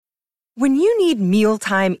When you need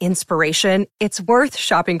mealtime inspiration, it's worth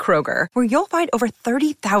shopping Kroger, where you'll find over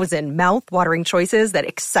 30,000 mouth-watering choices that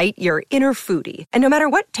excite your inner foodie. And no matter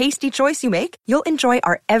what tasty choice you make, you'll enjoy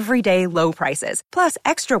our everyday low prices, plus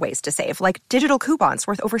extra ways to save, like digital coupons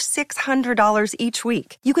worth over $600 each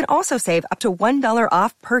week. You can also save up to $1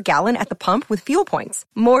 off per gallon at the pump with fuel points.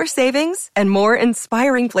 More savings and more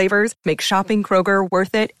inspiring flavors make shopping Kroger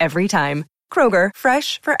worth it every time. Kroger,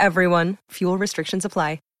 fresh for everyone. Fuel restrictions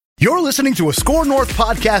apply. You're listening to a Score North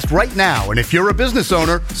podcast right now, and if you're a business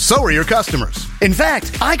owner, so are your customers. In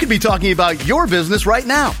fact, I could be talking about your business right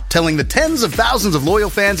now, telling the tens of thousands of loyal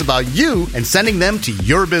fans about you and sending them to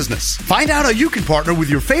your business. Find out how you can partner with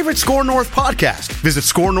your favorite Score North podcast. Visit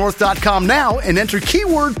scorenorth.com now and enter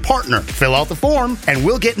keyword partner. Fill out the form, and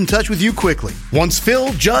we'll get in touch with you quickly. Once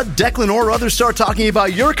Phil, Judd, Declan, or others start talking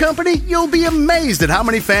about your company, you'll be amazed at how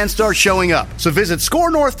many fans start showing up. So visit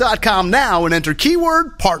scorenorth.com now and enter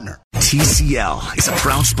keyword partner. TCL is a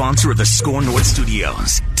proud sponsor of the Score North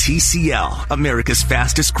Studios. TCL, America's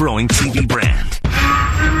fastest growing TV brand.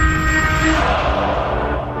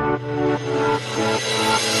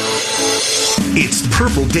 It's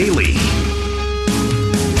Purple Daily.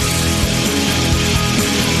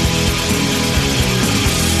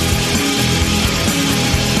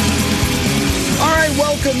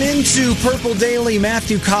 Welcome into Purple Daily.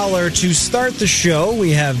 Matthew Collar to start the show.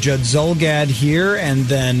 We have Judd Zulgad here, and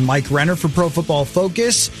then Mike Renner for Pro Football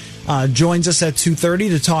Focus joins us at 2:30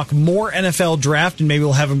 to talk more NFL draft, and maybe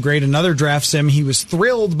we'll have him grade another draft sim. He was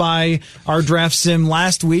thrilled by our draft sim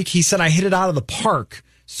last week. He said, I hit it out of the park.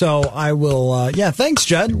 So I will, thanks,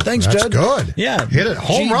 Judd. Thanks, That's Judd. Good. Yeah. Hit it.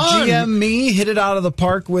 Home run. GM me, hit it out of the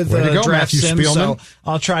park with Way to go, draft Matthew sim. Spielman. So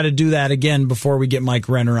I'll try to do that again before we get Mike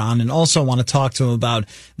Renner on. And also want to talk to him about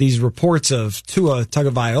these reports of Tua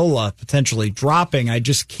Tagovailoa potentially dropping. I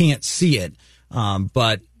just can't see it.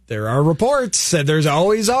 But there are reports, and there's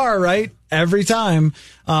always are, right? Every time.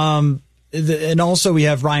 And also we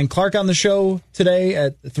have Ryan Clark on the show today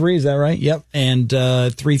at 3, is that right? Yep. And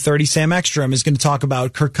 3:30, Sam Ekstrom is going to talk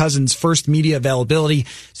about Kirk Cousins' first media availability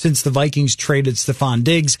since the Vikings traded Stephon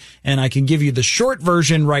Diggs. And I can give you the short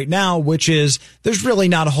version right now, which is there's really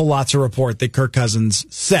not a whole lot to report that Kirk Cousins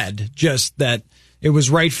said, just that it was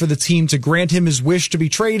right for the team to grant him his wish to be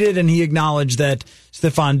traded, and he acknowledged that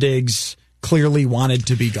Stephon Diggs clearly wanted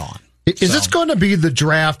to be gone. Is this going to be the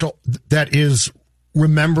draft that is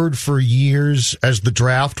remembered for years as the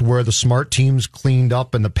draft where the smart teams cleaned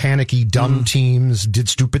up and the panicky dumb teams did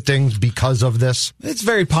stupid things because of this? It's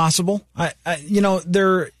very possible.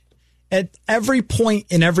 There at every point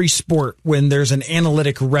in every sport when there's an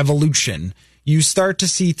analytic revolution, you start to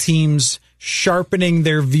see teams sharpening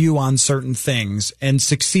their view on certain things and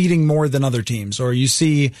succeeding more than other teams. Or you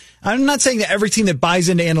see, I'm not saying that every team that buys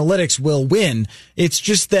into analytics will win. It's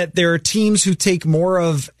just that there are teams who take more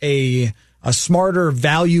of a smarter,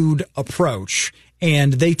 valued approach,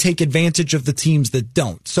 and they take advantage of the teams that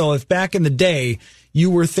don't. So if back in the day you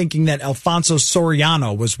were thinking that Alfonso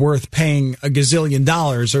Soriano was worth paying $1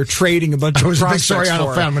 gazillion or trading a bunch of prospects for, I was a big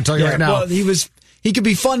Soriano fan, I'm going to tell you right now. Well, he could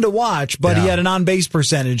be fun to watch, but he had an on-base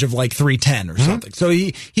percentage of like 310 or something. So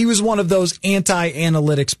he was one of those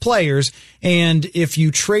anti-analytics players, and if you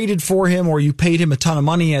traded for him or you paid him a ton of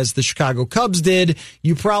money, as the Chicago Cubs did,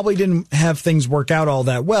 you probably didn't have things work out all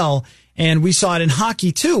that well. And we saw it in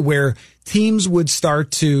hockey too, where teams would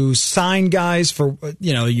start to sign guys for,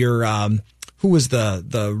 who was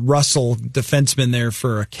the Russell defenseman there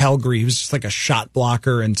for Calgary? He was just like a shot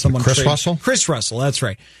blocker, and someone Russell? Chris Russell, that's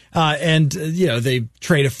right. They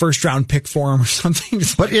trade a first round pick for him or something.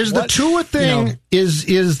 But is the Tua thing,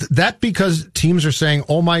 is that because teams are saying,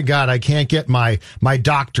 oh my God, I can't get my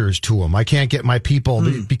doctors to him. I can't get my people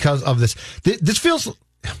because of this. This feels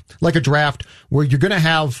like a draft where you're going to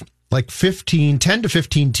have like 10 to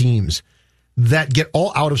 15 teams that get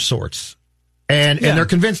all out of sorts. And they're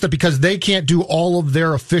convinced that because they can't do all of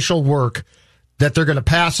their official work, that they're going to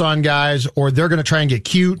pass on guys, or they're going to try and get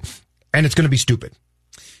cute, and it's going to be stupid.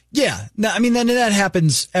 Yeah. No, I mean, then that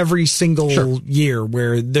happens every single year,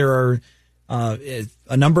 where there are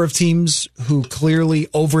a number of teams who clearly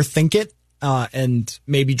overthink it and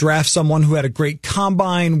maybe draft someone who had a great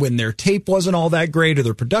combine when their tape wasn't all that great or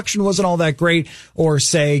their production wasn't all that great, or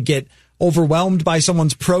say get overwhelmed by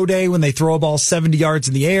someone's pro day when they throw a ball 70 yards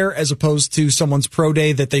in the air, as opposed to someone's pro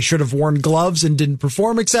day that they should have worn gloves and didn't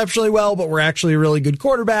perform exceptionally well, but were actually a really good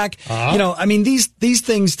quarterback. These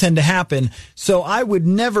things tend to happen. So I would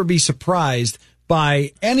never be surprised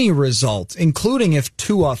by any result, including if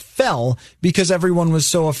Tua fell, because everyone was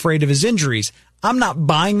so afraid of his injuries. I'm not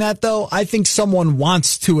buying that, though. I think someone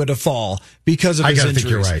wants Tua to fall because of his injuries. I think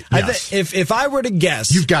you're right. Yes. If I were to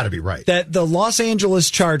guess, you've got to be right. That the Los Angeles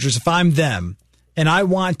Chargers, if I'm them, and I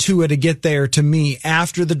want Tua to get there to me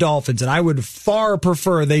after the Dolphins, and I would far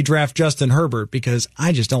prefer they draft Justin Herbert because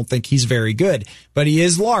I just don't think he's very good. But he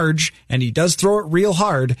is large, and he does throw it real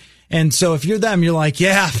hard. And so if you're them, you're like,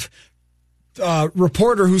 yeah,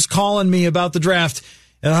 reporter who's calling me about the draft,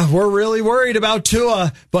 we're really worried about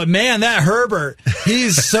Tua, but man, that Herbert,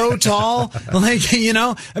 he's so tall. Like,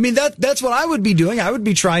 I mean, that's what I would be doing. I would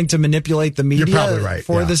be trying to manipulate the media. You're probably right,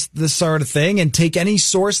 for this sort of thing and take any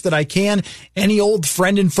source that I can, any old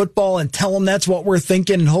friend in football, and tell them that's what we're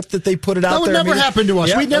thinking and hope that they put it out there. That would never happen to us.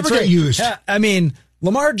 Yeah, we'd never get used. I mean,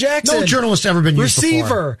 Lamar Jackson. No journalist ever been used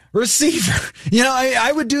before. Receiver.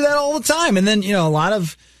 I would do that all the time. And then, a lot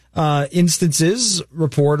of instances,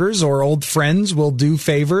 reporters or old friends will do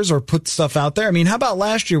favors or put stuff out there. I mean, how about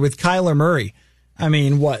last year with Kyler Murray? I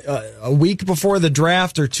mean, a week before the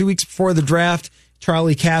draft or 2 weeks before the draft,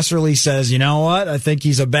 Charlie Casserly says, you know what? I think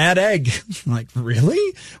he's a bad egg. I'm like,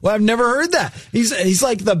 really? Well, I've never heard that. He's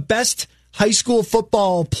like the best high school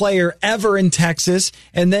football player ever in Texas.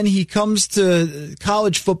 And then he comes to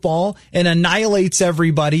college football and annihilates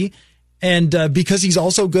everybody. And because he's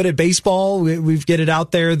also good at baseball, we've get it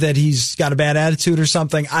out there that he's got a bad attitude or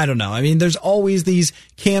something. I don't know. I mean, there's always these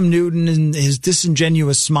Cam Newton and his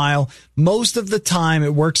disingenuous smile. Most of the time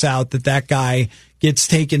it works out that guy gets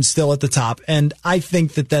taken still at the top. And I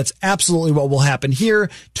think that that's absolutely what will happen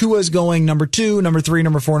here. Tua's going number 2, number 3,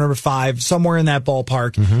 number 4, number 5, somewhere in that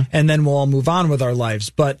ballpark. And then we'll all move on with our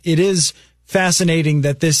lives. But it is fascinating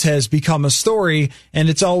that this has become a story, and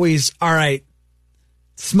it's always, all right,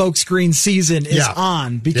 smokescreen season is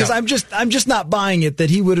on, because I'm just not buying it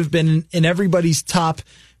that he would have been in everybody's top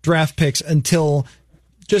draft picks until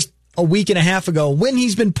just a week and a half ago, when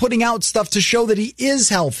he's been putting out stuff to show that he is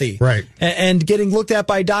healthy, right, and getting looked at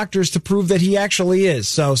by doctors to prove that he actually is.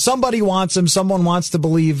 So somebody wants him. Someone wants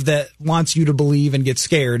you to believe and get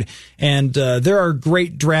scared. And there are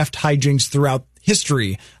great draft hijinks throughout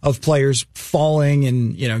history of players falling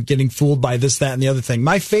and, getting fooled by this, that, and the other thing.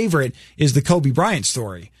 My favorite is the Kobe Bryant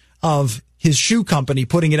story of his shoe company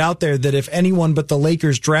putting it out there that if anyone but the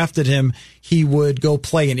Lakers drafted him, he would go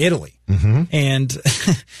play in Italy. And,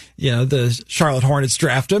 the Charlotte Hornets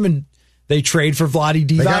draft him, and they trade for Vlade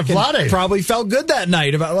Divac, and probably felt good that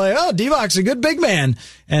night about Divac's a good big man,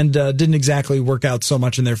 and didn't exactly work out so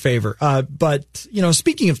much in their favor. But,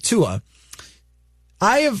 speaking of Tua,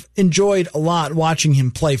 I have enjoyed a lot watching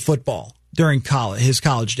him play football during his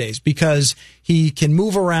college days, because he can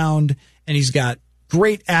move around and he's got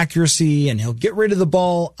great accuracy, and he'll get rid of the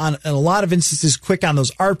ball in a lot of instances quick on those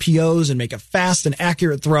RPOs and make a fast and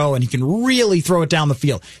accurate throw, and he can really throw it down the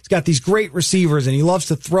field. He's got these great receivers, and he loves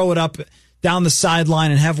to throw it up down the sideline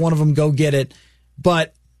and have one of them go get it.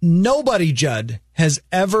 But nobody, Judd, has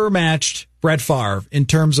ever matched Brett Favre in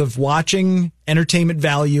terms of watching entertainment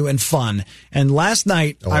value and fun. And last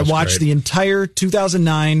night, I watched the entire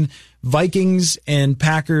 2009 Vikings and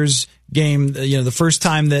Packers game, the first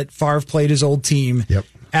time that Favre played his old team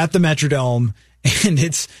at the Metrodome. And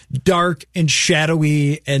it's dark and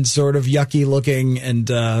shadowy and sort of yucky looking. And,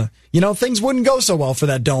 things wouldn't go so well for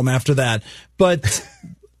that dome after that. But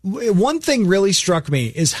one thing really struck me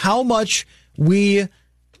is how much we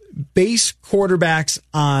base quarterbacks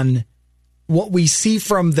on what we see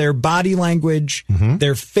from their body language,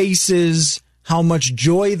 their faces, how much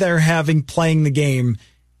joy they're having playing the game,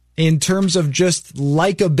 in terms of just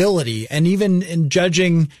likability, and even in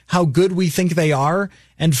judging how good we think they are.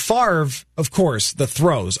 And Favre, of course, the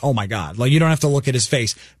throws. Oh my God. You don't have to look at his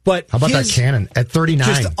face, but how about that cannon at 39?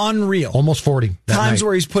 Just unreal. Almost 40. Times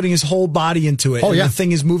where he's putting his whole body into it. The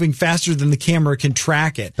thing is moving faster than the camera can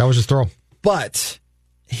track it. That was his throw. But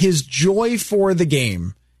his joy for the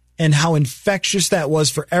game and how infectious that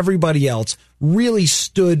was for everybody else really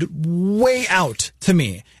stood way out to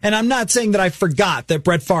me. And I'm not saying that I forgot that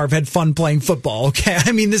Brett Favre had fun playing football, okay?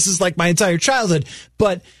 I mean, this is like my entire childhood.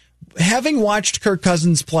 But having watched Kirk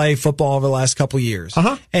Cousins play football over the last couple of years,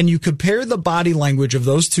 and you compare the body language of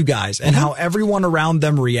those two guys and how everyone around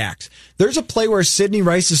them reacts. There's a play where Sidney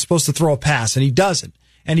Rice is supposed to throw a pass, and he doesn't,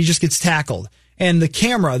 and he just gets tackled. And the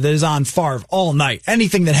camera that is on Favre all night,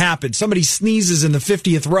 anything that happens, somebody sneezes in the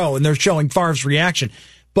 50th row and they're showing Favre's reaction.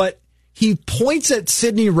 But he points at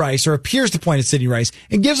Sidney Rice, or appears to point at Sidney Rice,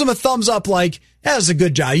 and gives him a thumbs up like, that was a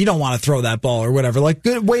good job. You don't want to throw that ball or whatever. Like,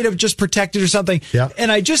 good way to just protect it or something. Yeah.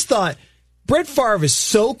 And I just thought, Brett Favre is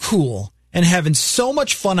so cool and having so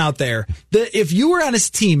much fun out there that if you were on his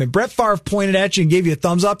team and Brett Favre pointed at you and gave you a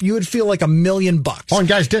thumbs up, you would feel like $1 million. Oh, and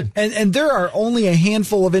guys did. And there are only a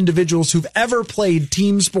handful of individuals who've ever played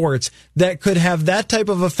team sports that could have that type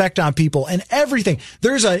of effect on people and everything.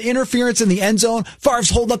 There's an interference in the end zone. Favre's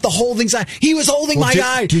holding up the holding sign. He was holding my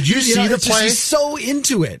guy. Did you see the play? He's so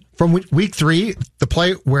into it. From week 3, the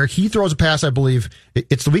play where he throws a pass, I believe,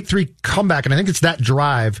 it's the week 3 comeback, and I think it's that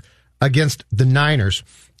drive against the Niners.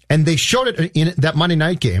 And they showed it in that Monday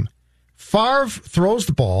night game. Favre throws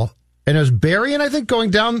the ball, and it was Berrien, I think,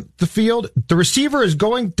 going down the field. The receiver is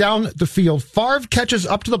going down the field. Favre catches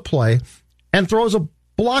up to the play and throws a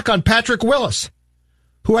block on Patrick Willis,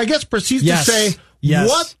 who I guess proceeds to say,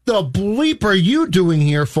 what the bleep are you doing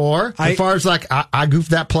here for? And Favre's like, I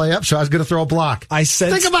goofed that play up, so I was going to throw a block.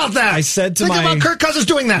 Think about that. Think about Kirk Cousins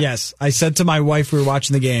doing that. Yes. I said to my wife, we were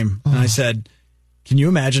watching the game, and I said, can you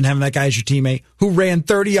imagine having that guy as your teammate who ran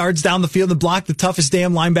 30 yards down the field and blocked the toughest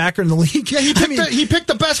damn linebacker in the league? Yeah, he picked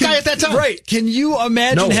the best guy at that time. Right. Can you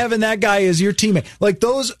imagine having that guy as your teammate?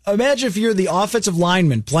 Imagine if you're the offensive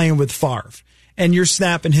lineman playing with Favre and you're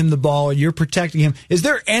snapping him the ball and you're protecting him. Is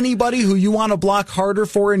there anybody who you want to block harder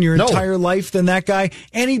for in your entire life than that guy?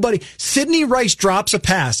 Anybody? Sidney Rice drops a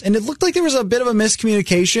pass, and it looked like there was a bit of a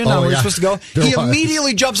miscommunication on where he's supposed to go. He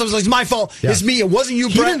immediately jumps up and says, it's my fault. Yeah. It's me. It wasn't you,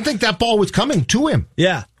 Brett. He didn't think that ball was coming to him.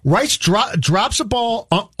 Yeah. Rice drops a ball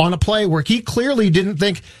on a play where he clearly didn't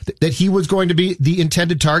think that he was going to be the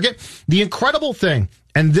intended target. The incredible thing,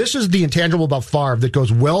 and this is the intangible about Favre that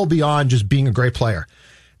goes well beyond just being a great player.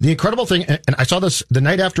 The incredible thing, and I saw this the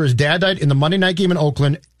night after his dad died in the Monday night game in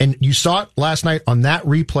Oakland, and you saw it last night on that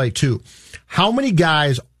replay too. How many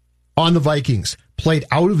guys on the Vikings played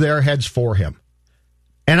out of their heads for him?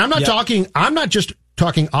 And I'm not just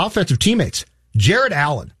talking offensive teammates. Jared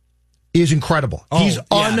Allen is incredible. He's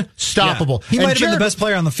unstoppable. Yeah. He might have been the best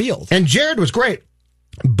player on the field. And Jared was great.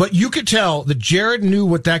 But you could tell that Jared knew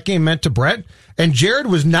what that game meant to Brett, and Jared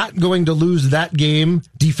was not going to lose that game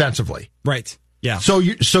defensively. Right. Yeah. So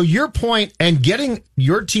your point and getting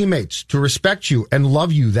your teammates to respect you and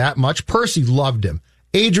love you that much. Percy loved him.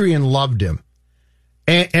 Adrian loved him.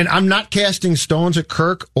 And I'm not casting stones at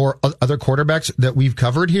Kirk or other quarterbacks that we've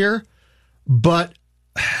covered here, but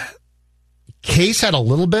Case had a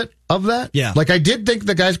little bit of that. Yeah. Like I did think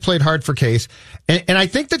the guys played hard for Case. And I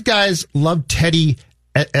think that guys loved Teddy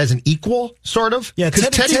as an equal, sort of. Yeah,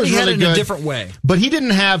 Teddy was really had it good, in a different way. But he didn't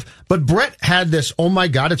have, but Brett had this, oh my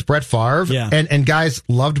God, it's Brett Favre. Yeah. And guys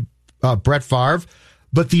loved Brett Favre.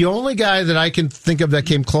 But the only guy that I can think of that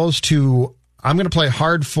came close to, I'm going to play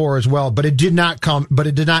hard for as well, but it did not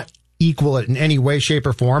equal it in any way, shape,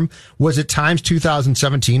 or form, was at times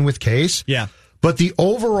 2017 with Case. Yeah. But the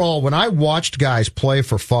overall, when I watched guys play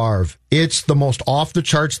for Favre, it's the most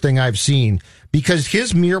off-the-charts thing I've seen because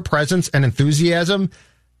his mere presence and enthusiasm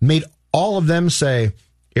made all of them say,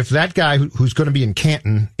 if that guy who's going to be in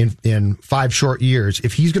Canton in 5 short years,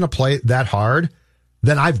 if he's going to play that hard,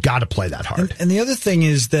 then I've got to play that hard. And the other thing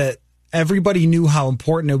is that everybody knew how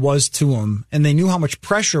important it was to him, and they knew how much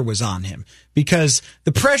pressure was on him because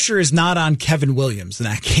the pressure is not on Kevin Williams in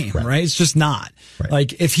that game, right? It's just not. Right.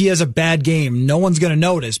 Like, if he has a bad game, no one's going to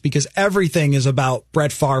notice because everything is about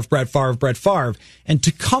Brett Favre. And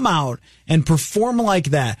to come out and perform like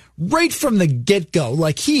that right from the get-go,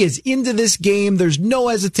 like he is into this game, there's no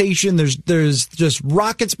hesitation, there's just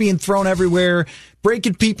rockets being thrown everywhere,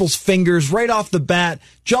 breaking people's fingers right off the bat,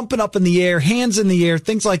 jumping up in the air, hands in the air,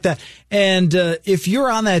 things like that. And if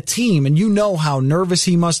you're on that team and you know how nervous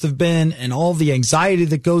he must have been and all the anxiety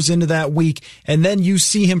that goes into that week, and then you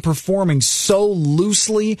see him performing so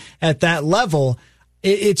loosely at that level,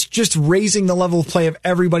 it's just raising the level of play of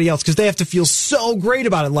everybody else because they have to feel so great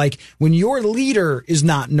about it. Like when your leader is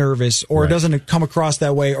not nervous or doesn't come across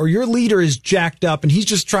that way, or your leader is jacked up and he's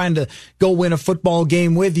just trying to go win a football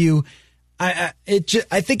game with you, I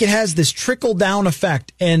think it has this trickle down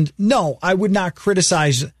effect. And no, I would not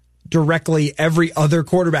criticize directly every other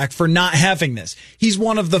quarterback for not having this. He's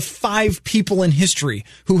one of the 5 people in history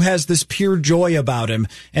who has this pure joy about him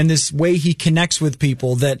and this way he connects with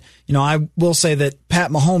people that, I will say that Pat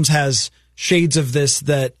Mahomes has shades of this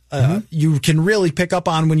that you can really pick up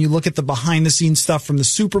on when you look at the behind the scenes stuff from the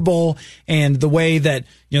Super Bowl and the way that,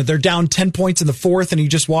 they're down 10 points in the 4th and he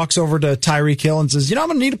just walks over to Tyreek Hill and says, I'm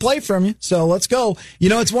going to need a play from you. So let's go.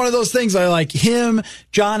 It's one of those things I like him,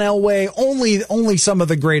 John Elway, only some of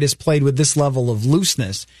the greatest played with this level of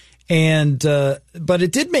looseness. And, but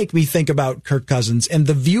it did make me think about Kirk Cousins and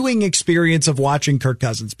the viewing experience of watching Kirk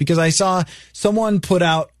Cousins because I saw someone put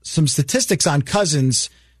out some statistics on Cousins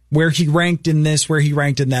where he ranked in this, where he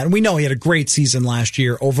ranked in that. And we know he had a great season last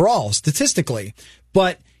year overall, statistically.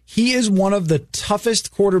 But he is one of the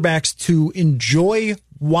toughest quarterbacks to enjoy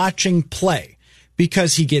watching play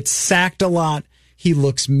because he gets sacked a lot. He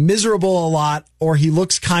looks miserable a lot, or he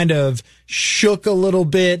looks kind of shook a little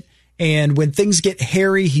bit. And when things get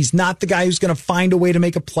hairy, he's not the guy who's going to find a way to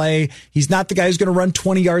make a play. He's not the guy who's going to run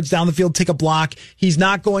 20 yards down the field, take a block. He's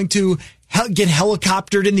not going to get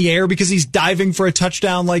helicoptered in the air because he's diving for a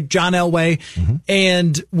touchdown like John Elway. Mm-hmm.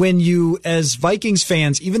 And when you, as Vikings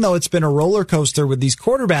fans, even though it's been a roller coaster with these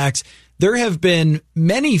quarterbacks, there have been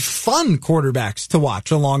many fun quarterbacks to watch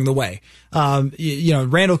along the way.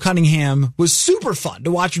 Randall Cunningham was super fun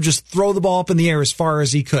to watch him just throw the ball up in the air as far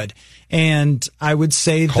as he could. And I would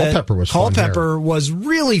say Culpepper was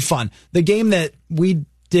really fun. The game that we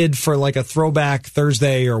did for like a throwback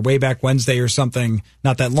Thursday or way back Wednesday or something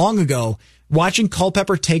not that long ago, watching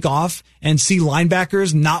Culpepper take off and see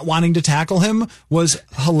linebackers not wanting to tackle him was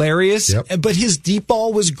hilarious. Yep. But his deep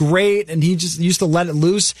ball was great, and he just used to let it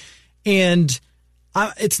loose. And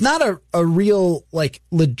it's not a real, like,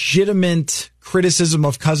 legitimate criticism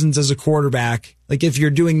of Cousins as a quarterback, like if you're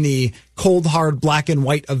doing the cold, hard, black and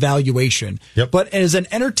white evaluation. Yep. But as an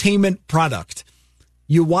entertainment product,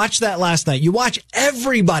 you watch that last night. You watch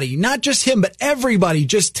everybody, not just him, but everybody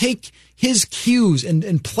just take his cues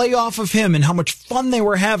and play off of him and how much fun they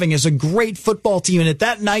were having as a great football team. And at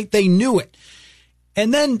that night, they knew it.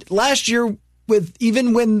 And then last year,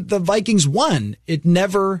 even when the Vikings won, it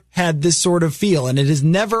never had this sort of feel. And it has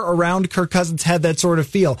never around Kirk Cousins had that sort of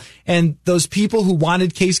feel. And those people who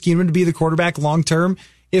wanted Case Keenum to be the quarterback long term,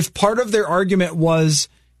 if part of their argument was,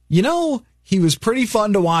 he was pretty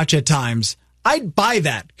fun to watch at times, I'd buy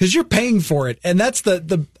that because you're paying for it. And that's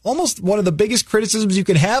the almost one of the biggest criticisms you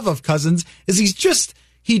could have of Cousins is he just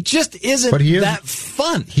isn't that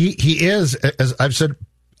fun. He is, as I've said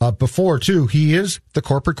before too, he is the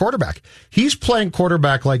corporate quarterback. He's playing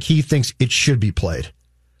quarterback like he thinks it should be played.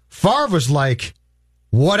 Favre was like,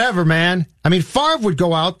 whatever, man. I mean, Favre would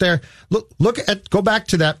go out there. Go back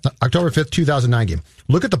to that October 5th, 2009 game.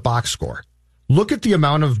 Look at the box score. Look at the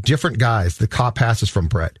amount of different guys that caught passes from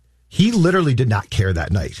Brett. He literally did not care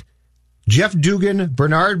that night. Jeff Dugan,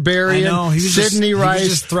 Bernard Berrien, Sidney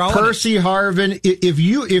Rice, Percy Harvin. If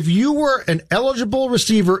you were an eligible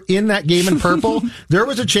receiver in that game in purple, there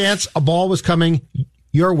was a chance a ball was coming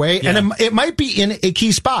your way, yeah. And it might be in a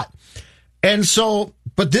key spot. And so,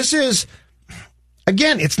 but this is,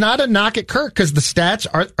 again, it's not a knock at Kirk because the stats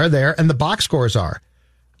are there and the box scores are.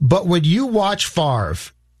 But when you watch Favre,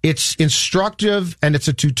 it's instructive and it's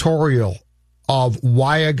a tutorial of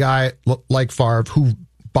why a guy like Favre, who,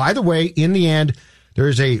 by the way, in the end, there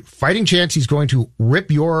is a fighting chance he's going to rip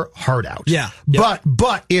your heart out. Yeah.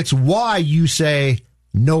 But it's why you say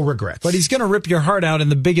no regrets. But he's going to rip your heart out in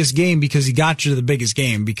the biggest game because he got you to the biggest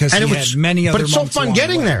game because he had many other moments. But it's so fun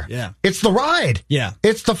getting there. Yeah. It's the ride. Yeah.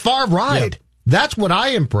 It's the Favre ride. Yeah. That's what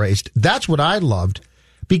I embraced. That's what I loved.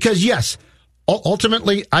 Because, yes,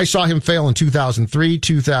 ultimately, I saw him fail in 2003,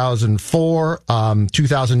 2004,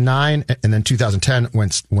 2009, and then 2010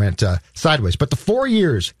 went sideways. But the 4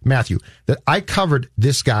 years, Matthew, that I covered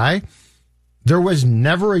this guy, there was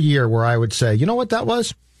never a year where I would say, you know what that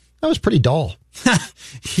was? That was pretty dull.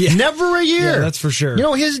 Yeah. Never a year. Yeah, that's for sure.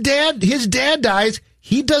 His dad dies.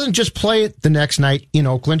 He doesn't just play it the next night in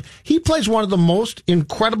Oakland. He plays one of the most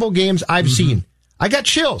incredible games I've seen. I got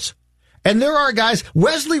chills. And there are guys,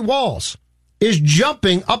 Wesley Walls is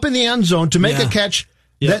jumping up in the end zone to make a catch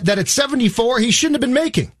that at 74 he shouldn't have been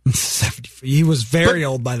making. He was very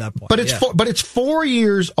old by that point. But it's 4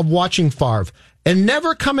 years of watching Favre and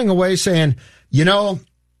never coming away saying,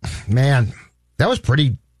 man, that was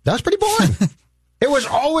pretty boring. It was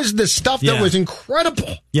always this stuff that was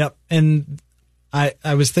incredible. Yep. And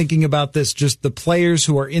I was thinking about this, just the players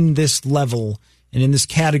who are in this level and in this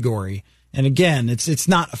category. And again, it's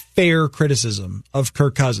not a fair criticism of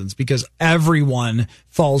Kirk Cousins because everyone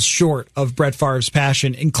falls short of Brett Favre's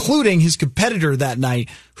passion, including his competitor that night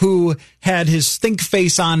who had his stink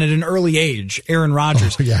face on at an early age, Aaron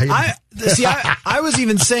Rodgers. Oh, yeah. I was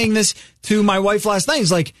even saying this to my wife last night.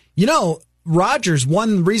 He's like, Rodgers,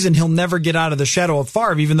 one reason he'll never get out of the shadow of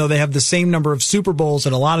Favre, even though they have the same number of Super Bowls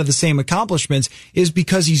and a lot of the same accomplishments, is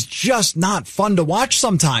because he's just not fun to watch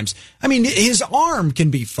sometimes. I mean, his arm can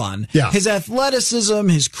be fun. Yeah. His athleticism,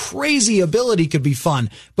 his crazy ability could be fun.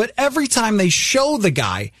 But every time they show the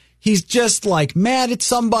guy, he's just like mad at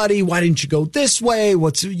somebody. Why didn't you go this way?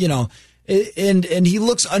 And he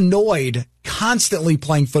looks annoyed constantly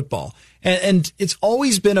playing football. And it's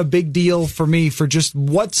always been a big deal for me for just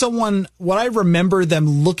what I remember them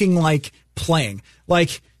looking like playing.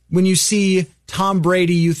 Like when you see Tom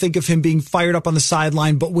Brady, you think of him being fired up on the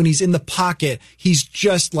sideline, but when he's in the pocket, he's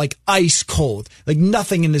just like ice cold. Like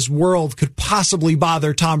nothing in this world could possibly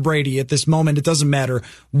bother Tom Brady at this moment. It doesn't matter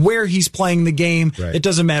where he's playing the game. Right. It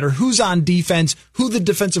doesn't matter who's on defense, who the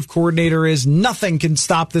defensive coordinator is. Nothing can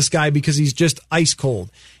stop this guy because he's just ice cold.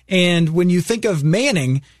 And when you think of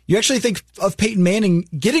Manning, you actually think of Peyton Manning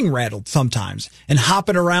getting rattled sometimes and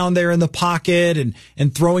hopping around there in the pocket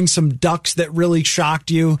and throwing some ducks that really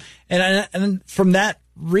shocked you. And from that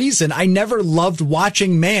reason, I never loved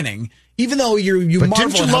watching Manning, even though you but marvel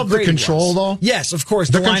didn't you at how love the great he control, was. though? Yes, of course.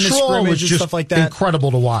 The line of control scrimmage was and just stuff like that.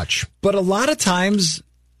 incredible to watch. But a lot of times,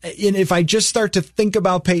 if I just start to think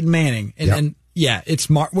about Peyton Manning and yeah, it's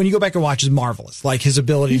when you go back and watch, it's marvelous. Like his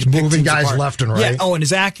ability to pick moving teams guys apart. left and right. Yeah. Oh, and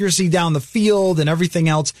his accuracy down the field and everything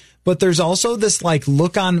else. But there's also this like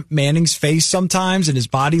look on Manning's face sometimes and his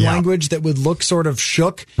body language that would look sort of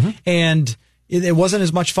shook. Mm-hmm. And it wasn't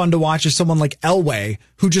as much fun to watch as someone like Elway,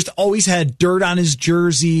 who just always had dirt on his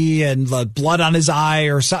jersey and blood on his eye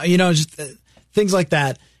or something, just things like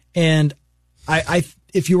that. And I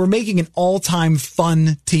if you were making an all-time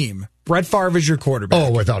fun team, Brett Favre is your quarterback.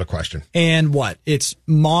 Oh, without a question. And what? It's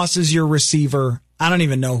Moss is your receiver. I don't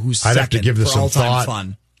even know who's I'd second have to give this for some all-time thought.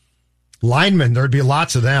 fun. Linemen, there'd be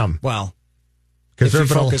lots of them. Well, Because if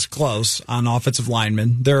you focus close on offensive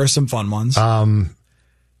linemen, there are some fun ones.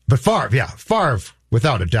 But Favre,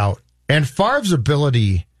 without a doubt. And Favre's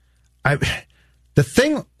ability, the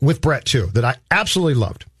thing with Brett, too, that I absolutely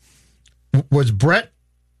loved was Brett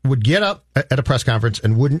would get up at a press conference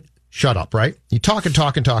and wouldn't shut up, right? You talk and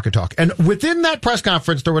talk and talk and talk. And within that press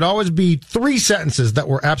conference, there would always be 3 sentences that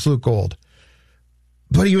were absolute gold.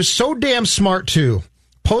 But he was so damn smart, too.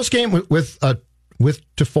 Post-game with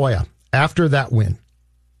Tafoya, after that win,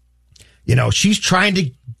 she's trying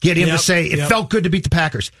to get him to say, it felt good to beat the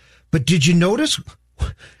Packers. But did you notice?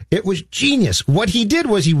 It was genius. What he did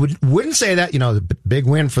was he wouldn't say that, the big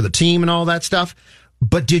win for the team and all that stuff.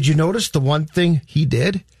 But did you notice the one thing he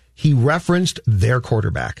did? He referenced their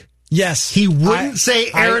quarterback. Yes. He wouldn't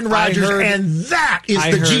say Aaron Rodgers, and that is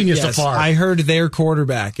the genius of Favre. I heard their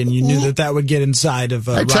quarterback, and you knew that would get inside of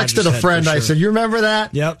I texted a friend. Sure. I said, you remember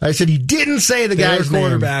that? Yep. I said, he didn't say the guy's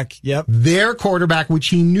quarterback. name. Yep. Their quarterback, which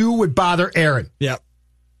he knew would bother Aaron. Yep.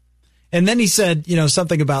 And then he said,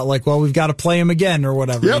 something about like, well, we've got to play him again or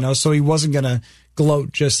whatever, so he wasn't going to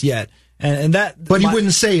gloat just yet. And that, but he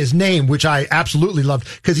wouldn't say his name, which I absolutely loved,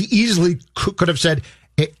 because he easily could have said,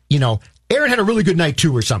 Aaron had a really good night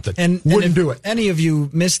too, or something. And wouldn't do it. Any of you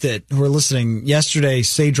missed it who are listening yesterday,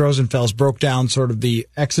 Sage Rosenfels broke down sort of the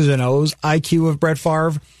X's and O's IQ of Brett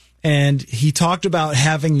Favre. And he talked about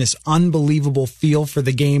having this unbelievable feel for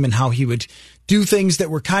the game and how he would do things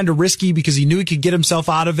that were kind of risky because he knew he could get himself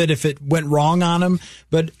out of it if it went wrong on him.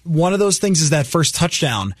 But one of those things is that first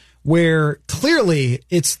touchdown, where clearly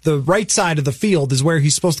it's the right side of the field is where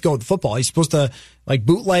he's supposed to go with the football. He's supposed to like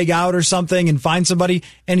bootleg out or something and find somebody,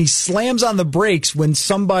 and he slams on the brakes when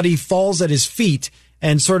somebody falls at his feet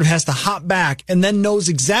and sort of has to hop back and then knows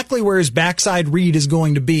exactly where his backside read is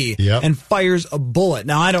going to be and fires a bullet.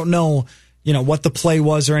 Now, I don't know, what the play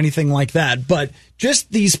was or anything like that, but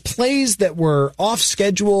just these plays that were off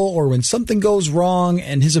schedule or when something goes wrong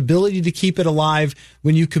and his ability to keep it alive,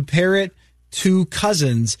 when you compare it to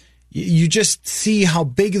Cousins, you just see how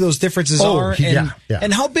big those differences are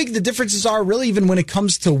and how big the differences are really even when it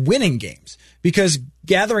comes to winning games. Because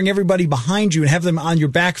gathering everybody behind you and have them on your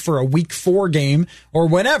back for a week 4 game or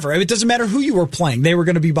whatever, it doesn't matter who you were playing. They were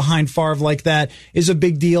going to be behind Favre like that is a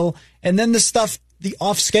big deal. And then the stuff, the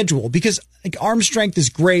off schedule, because like arm strength is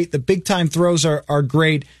great. The big time throws are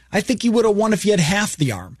great. I think he would have won if he had half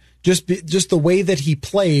the arm. Just the way that he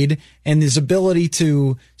played and his ability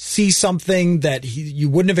to see something that you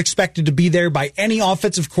wouldn't have expected to be there by any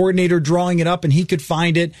offensive coordinator drawing it up and he could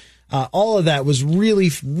find it. All of that was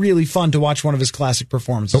really, really fun to watch one of his classic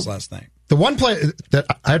performances last night. The one play that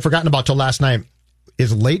I had forgotten about till last night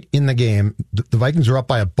is late in the game. The Vikings are up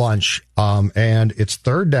by a bunch, and it's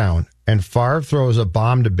 3rd down, and Favre throws a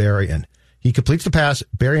bomb to Berrien. He completes the pass.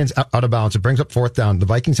 Berrien's out of bounds. It brings up 4th down. The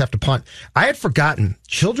Vikings have to punt. I had forgotten.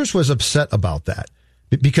 Childress was upset about that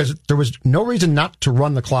because there was no reason not to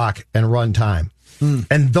run the clock and run time.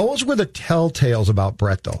 And those were the telltales about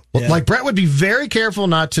Brett, though. Yeah. Like, Brett would be very careful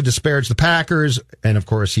not to disparage the Packers, and, of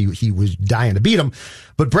course, he was dying to beat them.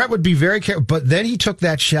 But Brett would be very careful. But then he took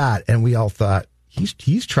that shot, and we all thought,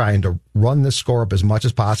 he's trying to run this score up as much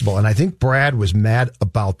as possible. And I think Brad was mad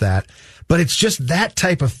about that. But it's just that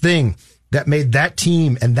type of thing that made that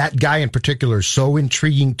team and that guy in particular so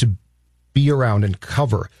intriguing to be around and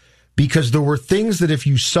cover. Because there were things that if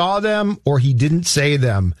you saw them or he didn't say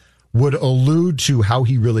them would allude to how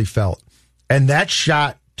he really felt. And that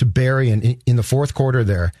shot to Barry in the fourth quarter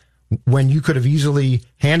there, when you could have easily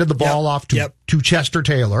handed the ball off to Chester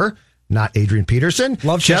Taylor, not Adrian Peterson.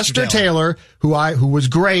 Love Chester Taylor, who was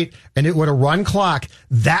great, and it would have run clock.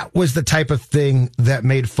 That was the type of thing that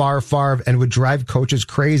made Favre and would drive coaches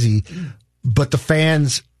crazy, but the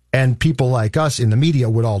fans and people like us in the media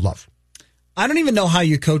would all love. I don't even know how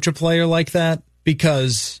you coach a player like that,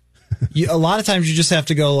 because a lot of times you just have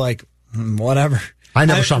to go like, whatever. I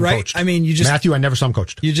never saw him coached. I mean, Matthew, I never saw him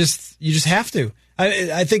coached. You just have to.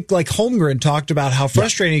 I think like Holmgren talked about how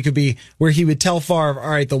frustrating it could be, where he would tell Favre, all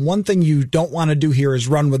right, the one thing you don't want to do here is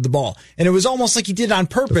run with the ball. And it was almost like he did it on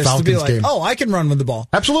purpose to be like, oh, I can run with the ball.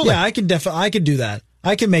 Absolutely. Yeah, I could do that.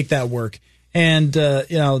 I can make that work. And,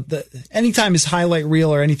 anytime his highlight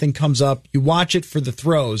reel or anything comes up, you watch it for the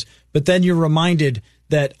throws, but then you're reminded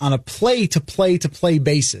that on a play to play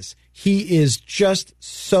basis, he is just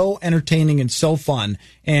so entertaining and so fun.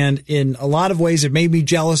 And in a lot of ways, it made me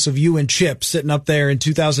jealous of you and Chip sitting up there in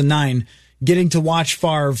 2009, getting to watch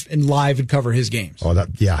Favre in live and cover his games. Oh,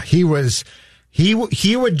 he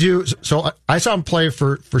would do. So I saw him play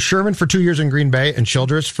for Sherman for 2 years in Green Bay and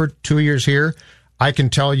Childress for 2 years here. I can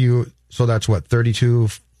tell you, so that's what, 32,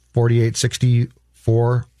 48,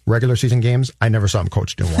 64 regular season games. I never saw him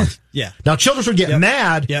coached in one. Yeah. Now Childress would get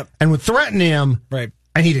mad and would threaten him. Right.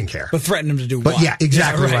 And he didn't care. But threaten him to do what? But yeah,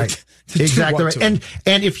 exactly right. Exactly right. And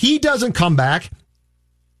if he doesn't come back,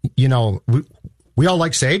 we all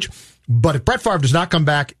like Sage, but if Brett Favre does not come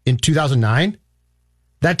back in 2009,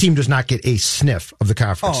 that team does not get a sniff of the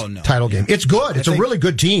conference title game. It's good. It's a really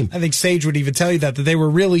good team. I think Sage would even tell you that they were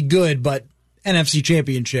really good, but NFC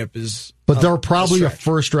Championship is... But they're probably a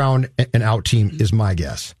first round and out team is my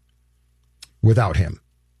guess without him.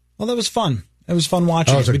 Well, that was fun. It was fun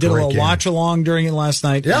watching it. We did a little watch along during it last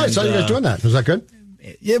night. Yeah, I saw you guys doing that. Was that good?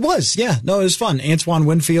 It was, yeah. No, it was fun. Antoine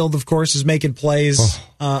Winfield, of course, is making plays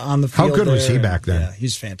on the field. How good was he back then? Yeah,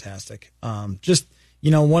 he's fantastic. One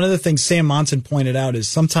of the things Sam Monson pointed out is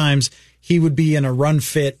sometimes he would be in a run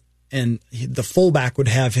fit and the fullback would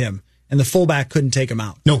have him, and the fullback couldn't take him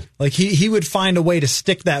out. No. Like he would find a way to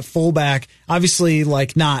stick that fullback, obviously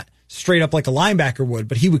like not straight up like a linebacker would,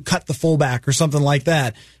 but he would cut the fullback or something like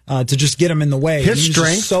that to just get him in the way. His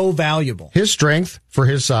strength, so valuable. His strength for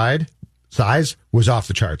his size was off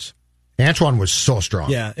the charts. Antoine was so strong.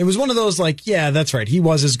 Yeah, it was one of those like, yeah, that's right. He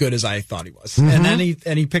was as good as I thought he was. Mm-hmm. And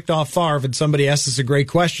then he picked off Favre, and somebody asked us a great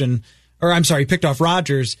question. Or I'm sorry, he picked off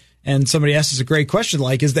Rodgers, and somebody asked us a great question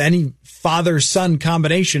like, is there any father-son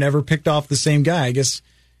combination ever picked off the same guy? I guess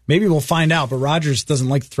maybe we'll find out, but Rodgers doesn't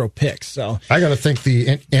like to throw picks. So I got to think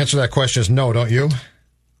the answer to that question is no, don't you?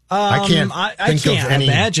 I can't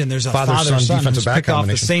imagine there's a father-son who's pick off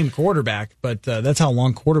the same quarterback, but that's how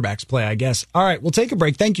long quarterbacks play, I guess. All right, we'll take a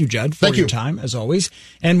break. Thank you, Judd, for your time, as always.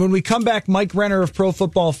 And when we come back, Mike Renner of Pro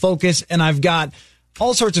Football Focus, and I've got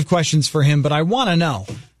all sorts of questions for him, but I want to know,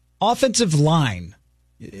 offensive line,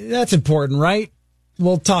 that's important, right?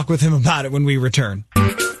 We'll talk with him about it when we return.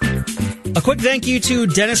 A quick thank you to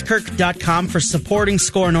DennisKirk.com for supporting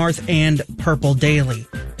Score North and Purple Daily.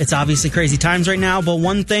 It's obviously crazy times right now, but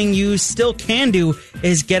one thing you still can do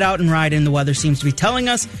is get out and ride, and the weather seems to be telling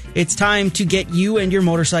us it's time to get you and your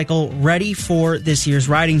motorcycle ready for this year's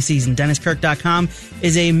riding season. DennisKirk.com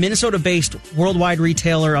is a Minnesota-based worldwide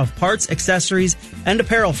retailer of parts, accessories, and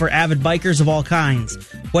apparel for avid bikers of all kinds.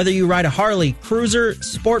 Whether you ride a Harley, cruiser,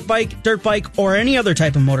 sport bike, dirt bike, or any other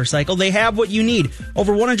type of motorcycle, they have what you need.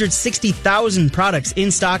 Over 160,000 products in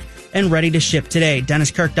stock and ready to ship today.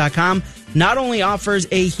 DennisKirk.com not only offers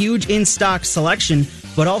a huge in-stock selection,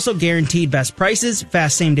 but also guaranteed best prices,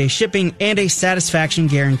 fast same-day shipping, and a satisfaction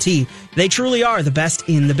guarantee. They truly are the best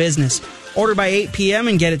in the business. Order by 8 p.m.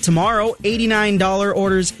 and get it tomorrow. $89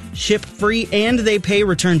 orders ship free, and they pay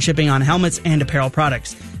return shipping on helmets and apparel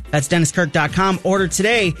products. That's DennisKirk.com. Order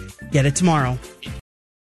today, get it tomorrow.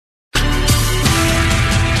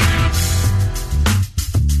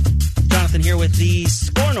 Jonathan here with the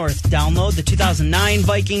Score North download. The 2009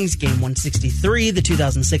 Vikings, Game 163, the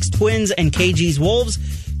 2006 Twins, and KG's Wolves.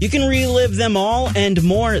 You can relive them all and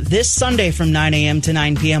more this Sunday from 9 a.m. to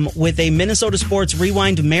 9 p.m. with a Minnesota Sports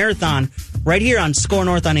Rewind Marathon right here on Score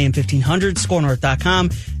North on AM 1500, scorenorth.com,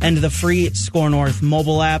 and the free Score North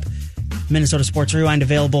mobile app. Minnesota Sports Rewind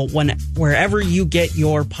available wherever you get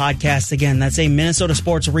your podcasts. Again, that's a Minnesota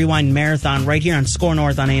Sports Rewind Marathon right here on Score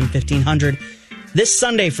North on AM 1500 this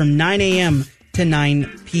Sunday from 9 a.m. to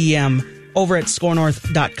 9 p.m. over at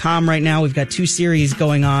scorenorth.com right now. We've got two series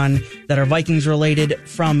going on that are Vikings related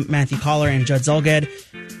from Matthew Collar and Judd Zulgad.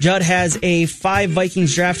 Judd has a 5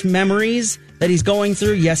 Vikings draft memories that he's going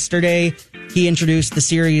through. Yesterday, He introduced the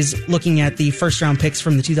series looking at the first-round picks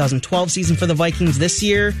from the 2012 season for the Vikings this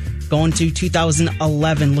year, going to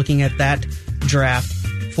 2011, looking at that draft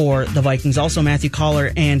for the Vikings. Also, Matthew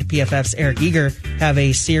Collar and PFF's Eric Eager have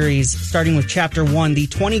a series starting with Chapter 1, the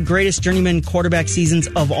 20 greatest journeyman quarterback seasons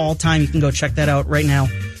of all time. You can go check that out right now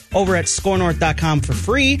over at scorenorth.com for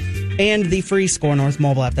free and the free Score North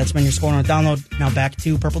mobile app. That's been your Score North download. Now back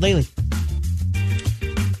to Purple Daily.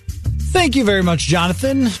 Thank you very much,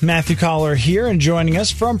 Jonathan. Matthew Collar here, and joining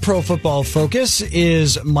us from Pro Football Focus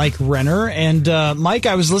is Mike Renner. And Mike,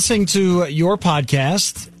 I was listening to your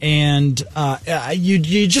podcast, and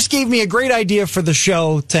you just gave me a great idea for the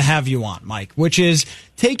show to have you on, Mike, which is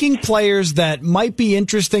taking players that might be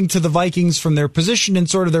interesting to the Vikings from their position and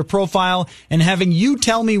sort of their profile, and having you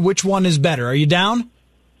tell me which one is better. Are you down?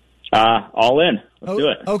 All in. Let's do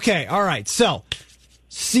it. Okay, all right. So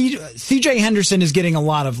CJ Henderson is getting a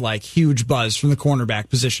lot of huge buzz from the cornerback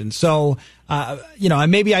position. So,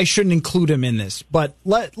 maybe I shouldn't include him in this, but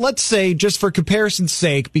let's say, just for comparison's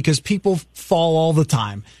sake, because people fall all the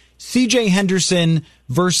time, CJ Henderson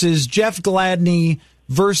versus Jeff Gladney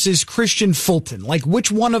versus Christian Fulton.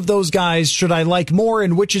 Which one of those guys should I like more,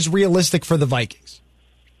 and which is realistic for the Vikings?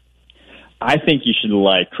 I think you should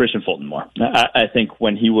like Christian Fulton more. I think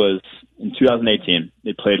when he was in 2018,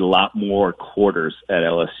 they played a lot more quarters at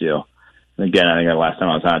LSU. And again, I think the last time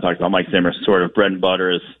I was on, I talked about Mike Zimmer's sort of bread and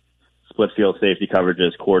butter is split field safety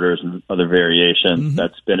coverages, quarters, and other variations. Mm-hmm.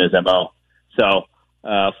 That's been his MO. So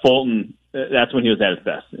Fulton, that's when he was at his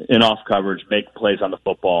best. In-off coverage, make plays on the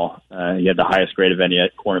football. He had the highest grade of any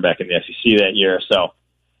cornerback in the SEC that year. So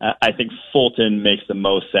I think Fulton makes the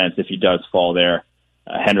most sense if he does fall there.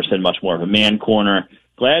 Henderson, much more of a man corner.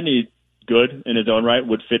 Gladney, good in his own right,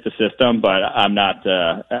 would fit the system, but I'm not.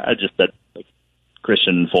 I just that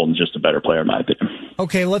Christian Fulton's just a better player, in my opinion.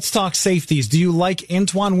 Okay, let's talk safeties. Do you like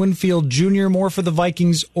Antoine Winfield Jr. more for the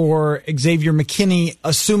Vikings or Xavier McKinney,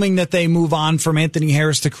 assuming that they move on from Anthony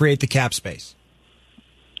Harris to create the cap space?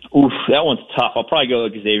 Oof, that one's tough. I'll probably go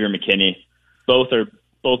with Xavier McKinney. Both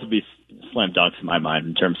would be slam dunks in my mind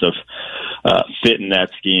in terms of fit in that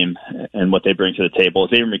scheme and what they bring to the table.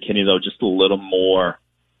 Xavier McKinney, though, just a little more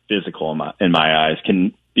physical in my eyes,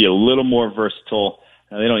 can be a little more versatile.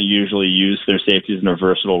 They don't usually use their safeties in a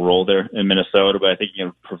versatile role there in Minnesota, but I think he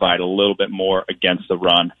can provide a little bit more against the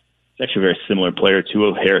run. It's actually a very similar player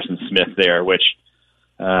to Harrison Smith there, which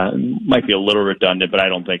might be a little redundant, but I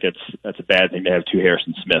don't think that's a bad thing to have two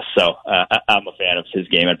Harrison Smiths. So I'm a fan of his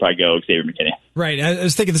game. I'd probably go Xavier McKinney. Right. I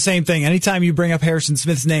was thinking the same thing. Anytime you bring up Harrison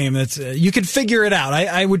Smith's name, it's you can figure it out.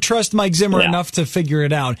 I would trust Mike Zimmer enough to figure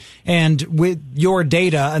it out. And with your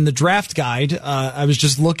data and the draft guide, I was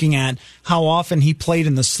just looking at how often he played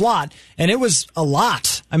in the slot, and it was a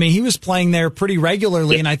lot. I mean, he was playing there pretty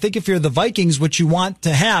regularly, and I think if you're the Vikings, what you want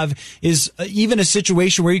to have is even a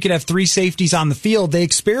situation where you could have three safeties on the field. They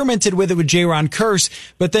experimented with it with Jaron Kearse,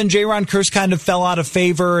 but then Jaron Kearse kind of fell out of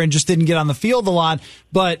favor and just didn't get on the field a lot.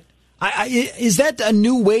 But is that a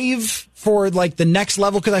new wave for the next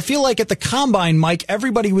level? Because I feel like at the Combine, Mike,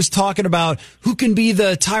 everybody was talking about who can be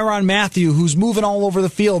the Tyrann Mathieu who's moving all over the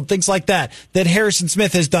field, things like that Harrison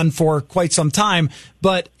Smith has done for quite some time.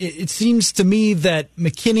 But it seems to me that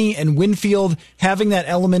McKinney and Winfield having that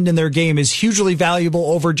element in their game is hugely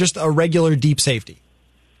valuable over just a regular deep safety.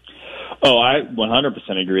 Oh, I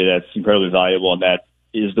 100% agree. That's incredibly valuable, and that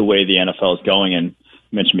is the way the NFL is going. And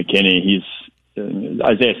you mentioned McKinney.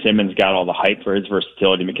 Isaiah Simmons got all the hype for his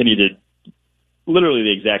versatility. McKinney did literally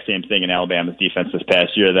the exact same thing in Alabama's defense this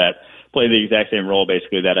past year, that played the exact same role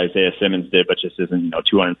basically that Isaiah Simmons did, but just isn't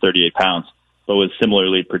 238 pounds, but was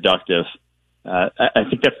similarly productive. I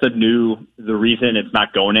think that's the reason it's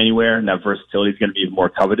not going anywhere, and that versatility is going to be more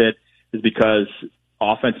coveted, is because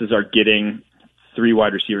offenses are getting 3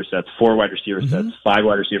 wide receiver sets, 4 wide receiver sets, 5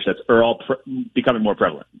 wide receiver sets are all becoming more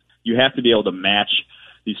prevalent. You have to be able to match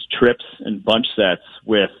these trips and bunch sets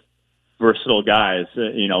with versatile guys.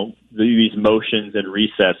 These motions and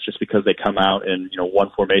resets, just because they come out in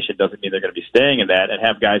one formation doesn't mean they're going to be staying in that, and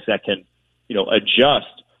have guys that can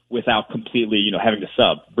adjust without completely having to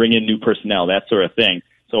sub, bring in new personnel, that sort of thing.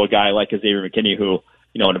 So a guy like Xavier McKinney, who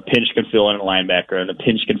in a pinch can fill in a linebacker, and a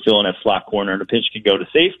pinch can fill in a slot corner, and a pinch can go to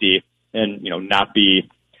safety, and not be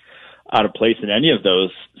out of place in any of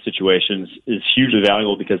those situations, is hugely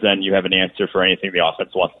valuable, because then you have an answer for anything the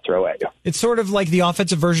offense wants to throw at you. It's sort of like the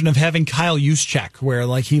offensive version of having Kyle Juszczyk, where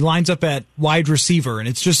he lines up at wide Receiver, and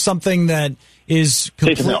it's just something that is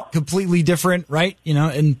completely different, right?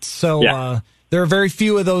 And so there are very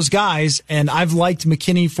few of those guys, and I've liked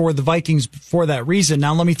McKinney for the Vikings for that reason.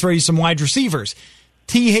 Now let me throw you some wide receivers: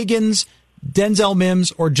 T. Higgins, Denzel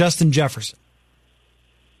Mims, or Justin Jefferson.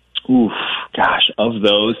 Oof. of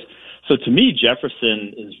those. So to me,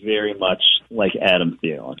 Jefferson is very much like Adam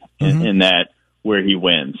Thielen in that where he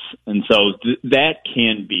wins. And so that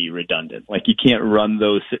can be redundant. Like you can't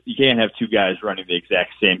have two guys running the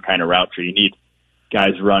exact same kind of route tree. You need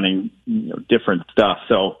guys running different stuff.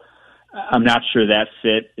 So I'm not sure that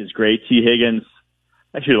fit is great. T. Higgins,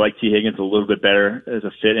 I actually like T. Higgins a little bit better as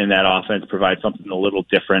a fit in that offense, provide something a little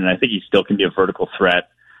different. And I think he still can be a vertical threat.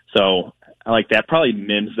 So I like that. Probably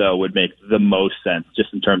Mims, though, would make the most sense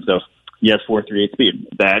just in terms of, yes, 4.38 speed.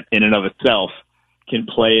 That in and of itself can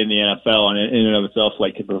play in the NFL, and in and of itself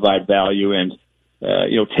can provide value and,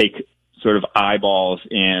 take sort of eyeballs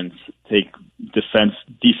and take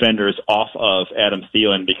defenders off of Adam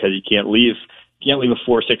Thielen because you can't leave a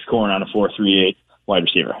 4.6 corner on a 4.38 wide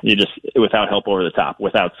receiver. You just, without help over the top,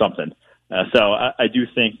 without something. So I do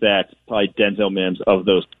think that probably Denzel Mims of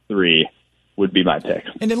those three would be my pick.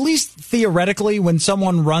 And at least theoretically, when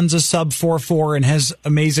someone runs a sub 4.4 and has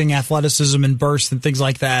amazing athleticism and burst and things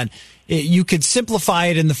like that, you could simplify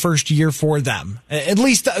it in the first year for them. At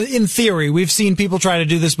least in theory. We've seen people try to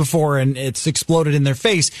do this before and it's exploded in their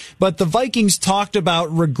face. But the Vikings talked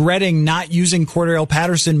about regretting not using Cordarrelle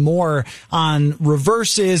Patterson more on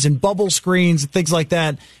reverses and bubble screens and things like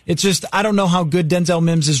that. It's just, I don't know how good Denzel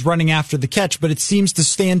Mims is running after the catch, but it seems to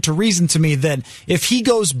stand to reason to me that if he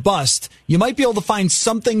goes bust, you might be able to find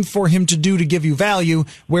something for him to do to give you value,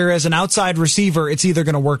 whereas an outside receiver, it's either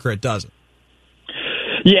going to work or it doesn't.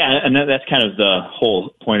 Yeah, and that's kind of the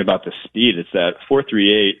whole point about the speed. It's that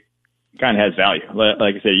 4.38 kind of has value.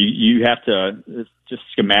 Like I said, you have to, just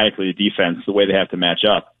schematically, the defense, the way they have to match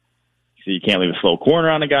up. So you can't leave a slow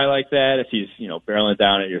corner on a guy like that. If he's, barreling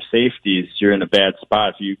down at your safeties, you're in a bad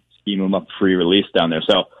spot if you scheme him up free release down there.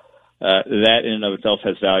 So that in and of itself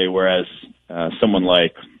has value, whereas someone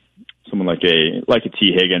like a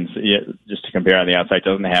T. Higgins, just to compare on the outside,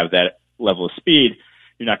 doesn't have that level of speed.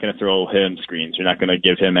 You're not going to throw him screens. You're not going to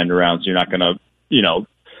give him end arounds. You're not going to,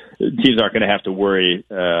 teams aren't going to have to worry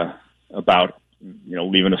about,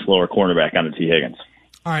 leaving a slower cornerback on the T. Higgins.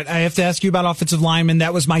 All right, I have to ask you about offensive linemen.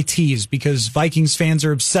 That was my tease because Vikings fans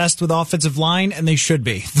are obsessed with offensive line, and they should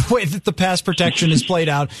be, the way that the pass protection has played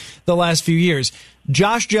out the last few years.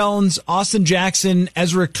 Josh Jones, Austin Jackson,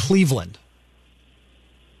 Ezra Cleveland.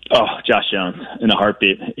 Oh, Josh Jones in a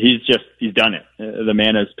heartbeat. He's done it. The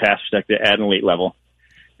man has pass protected at an elite level.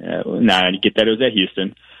 Now, I get that it was at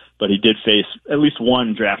Houston, but he did face at least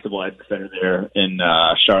one draftable edge defender there in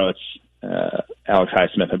Charlotte's Alex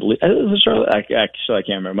Highsmith, I believe. It was Charlotte. I can't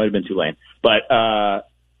remember. It might have been Tulane. But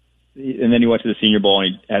and then he went to the Senior Bowl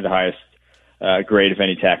and he had the highest grade of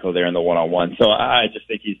any tackle there in the one-on-one. So I just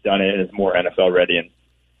think he's done it and is more NFL ready, and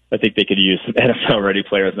I think they could use some NFL-ready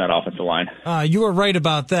players in that offensive line. You were right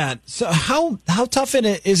about that. So how tough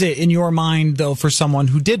is it in your mind, though, for someone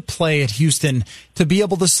who did play at Houston to be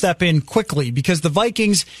able to step in quickly? Because the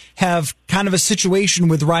Vikings have kind of a situation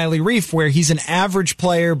with Riley Reiff where he's an average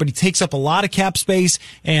player, but he takes up a lot of cap space.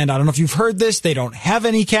 And I don't know if you've heard this, they don't have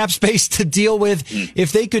any cap space to deal with.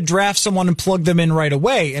 If they could draft someone and plug them in right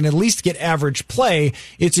away and at least get average play,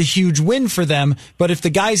 it's a huge win for them. But if the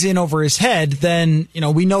guy's in over his head, then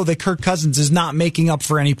we know that Kirk Cousins is not making up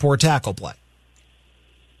for any poor tackle play.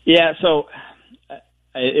 Yeah, so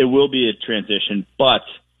it will be a transition, but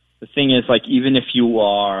the thing is, even if you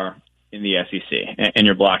are in the SEC and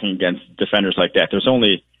you're blocking against defenders like that, there's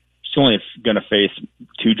only going to face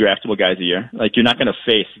two draftable guys a year. You're not going to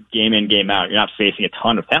face game in, game out. You're not facing a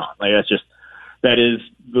ton of talent. That is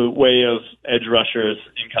the way of edge rushers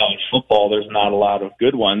in college football. There's not a lot of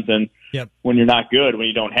good ones, and when you're not good, when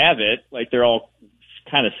you don't have it, they're all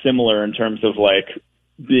kind of similar in terms of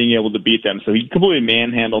being able to beat them. So he completely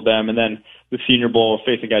manhandled them. And then the Senior Bowl,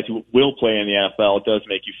 facing guys who will play in the NFL, it does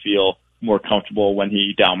make you feel more comfortable when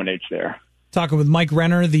he dominates there. Talking with Mike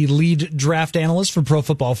Renner, the lead draft analyst for Pro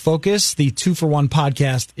Football Focus. The 2-for-1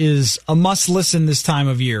 podcast is a must listen this time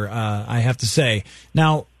of year, I have to say.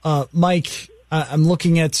 Now, Mike, I'm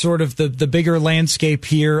looking at sort of the bigger landscape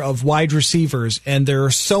here of wide receivers, and there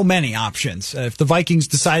are so many options. If the Vikings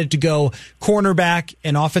decided to go cornerback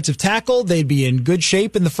and offensive tackle, they'd be in good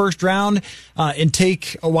shape in the first round and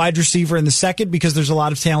take a wide receiver in the second because there's a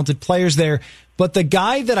lot of talented players there. But the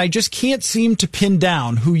guy that I just can't seem to pin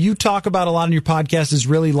down, who you talk about a lot on your podcast, is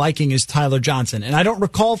really liking, is Tyler Johnson. And I don't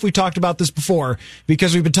recall if we talked about this before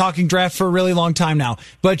because we've been talking draft for a really long time now.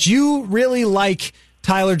 But you really like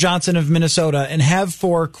Tyler Johnson of Minnesota and have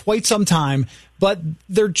for quite some time, but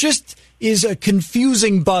there just is a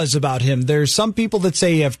confusing buzz about him. There's some people that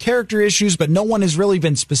say he have character issues, but no one has really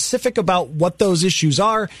been specific about what those issues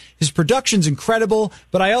are. His production's incredible,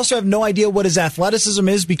 but I also have no idea what his athleticism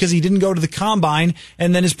is because he didn't go to the combine,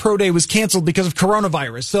 and then his pro day was canceled because of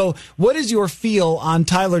coronavirus. So what is your feel on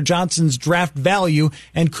Tyler Johnson's draft value,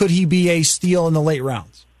 and could he be a steal in the late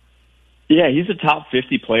rounds? Yeah, he's a top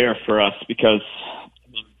 50 player for us because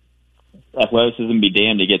athleticism be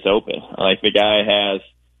damned, he gets open. Like, the guy has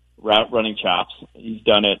route running chops. He's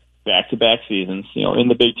done it back-to-back seasons, in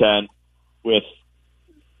the Big Ten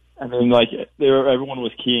everyone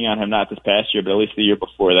was keying on him not this past year, but at least the year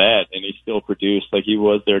before that, and he still produced like he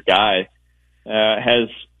was their guy. Has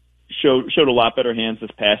showed a lot better hands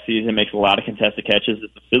this past season, makes a lot of contested catches.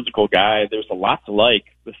 It's a physical guy. There's a lot to like.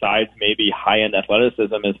 Besides maybe high-end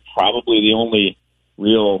athleticism is probably the only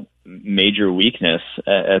real major weakness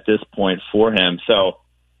at this point for him. So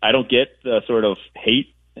I don't get the sort of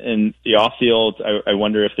hate in the off-field. I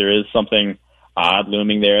wonder if there is something odd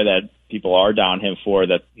looming there that people are down him for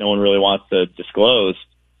that no one really wants to disclose.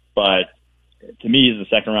 But to me, he's a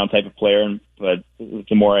second-round type of player, but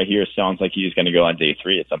the more I hear, it sounds like he's going to go on day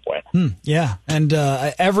 3 at some point. Yeah, and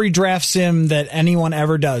every draft sim that anyone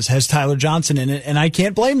ever does has Tyler Johnson in it, and I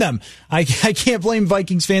can't blame them. I can't blame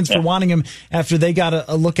Vikings fans for wanting him after they got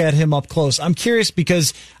a look at him up close. I'm curious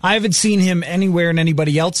because I haven't seen him anywhere in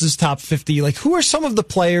anybody else's top 50. Like, who are some of the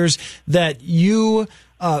players that you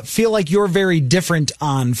feel like you're very different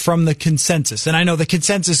on from the consensus? And I know the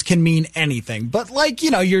consensus can mean anything, but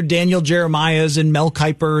your Daniel Jeremiah's and Mel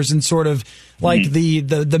Kiper's and sort of like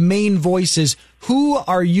the main voices, who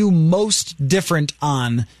are you most different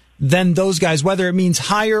on than those guys, whether it means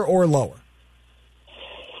higher or lower?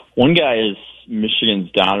 One guy is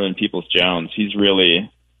Michigan's Donovan Peoples-Jones. He's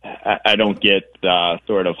really, I don't get the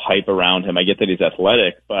sort of hype around him. I get that he's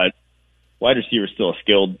athletic, but wide receiver is still a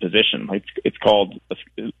skilled position. It's called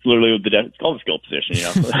it's called a skilled position.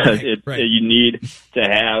 Right. You need to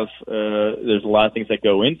have. There's a lot of things that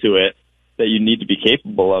go into it that you need to be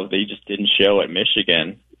capable of that you just didn't show at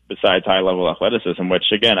Michigan. Besides high level athleticism,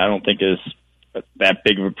 which again I don't think is that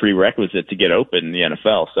big of a prerequisite to get open in the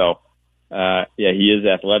NFL. So he is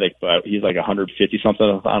athletic, but he's like 150 something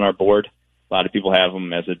on our board. A lot of people have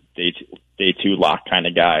him as a day two lock kind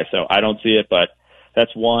of guy. So I don't see it, but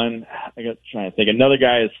that's one. I got trying to think. Another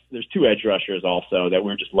guy is there's 2 edge rushers also that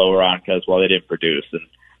we're just lower on because they didn't produce, and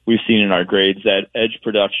we've seen in our grades that edge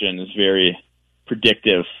production is very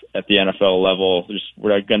predictive at the NFL level.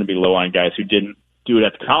 We're going to be low on guys who didn't do it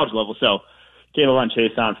at the college level. So K'Lavon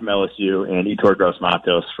Chaisson from LSU and Yetur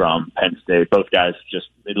Gross-Matos from Penn State, both guys just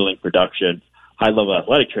middling production, high level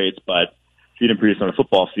athletic traits, but if you didn't produce on a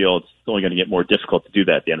football field, it's only going to get more difficult to do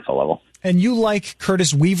that at the NFL level. And you like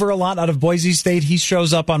Curtis Weaver a lot out of Boise State. He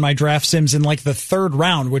shows up on my draft sims in like the 3rd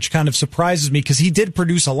round, which kind of surprises me because he did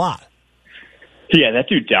produce a lot. Yeah, that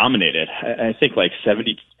dude dominated. I think like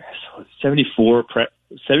 74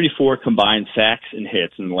 combined sacks and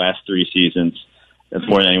hits in the last 3 seasons. That's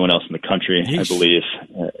more than anyone else in the country, I believe.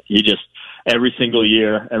 He just, every single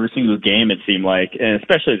year, every single game, it seemed like, and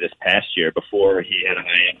especially this past year before he had a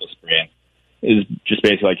high ankle sprain, is just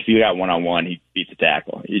basically like if you got one-on-one, he beats a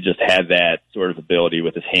tackle. He just had that sort of ability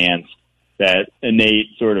with his hands, that innate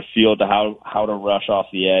sort of feel to how to rush off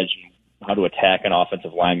the edge and how to attack an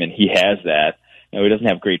offensive lineman. He has that. He doesn't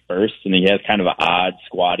have great bursts, and he has kind of an odd,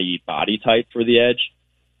 squatty body type for the edge,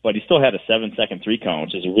 but he still had a 7-second 3-cone,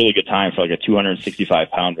 which is a really good time for like a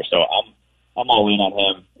 265-pounder. So I'm all in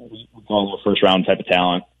on him. We call him a first-round type of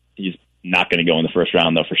talent. He's not going to go in the first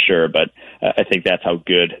round, though, for sure. But I think that's how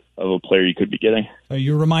good of a player you could be getting.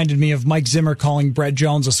 You reminded me of Mike Zimmer calling Brett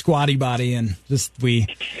Jones a squatty body, and we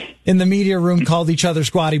in the media room called each other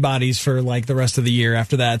squatty bodies for like the rest of the year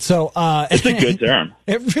after that. So it's a good term.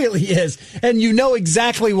 It really is, and you know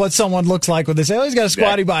exactly what someone looks like when they say, "Oh, he's got a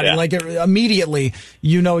squatty body." Yeah. Like immediately,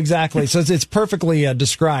 you know exactly. So it's perfectly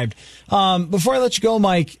described. Before I let you go,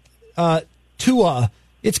 Mike, Tua,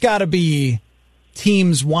 it's got to be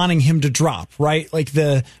teams wanting him to drop, right? Like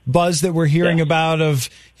the buzz that we're hearing about of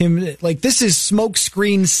him, like this is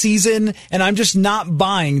smokescreen season, and I'm just not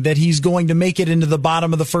buying that he's going to make it into the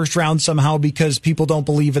bottom of the first round somehow because people don't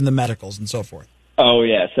believe in the medicals and so forth. Oh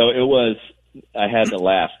yeah, so it was. I had to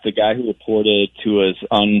laugh. The guy who reported to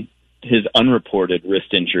his unreported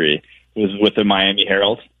wrist injury was with the Miami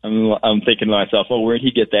Herald. I'm thinking to myself, where did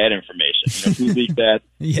he get that information? Who leaked that?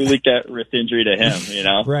 Who leaked that wrist injury to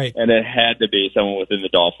him? Right. And it had to be someone within the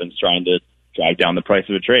Dolphins trying to drag down the price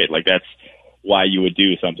of a trade. Like that's why you would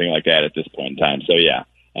do something like that at this point in time. So yeah,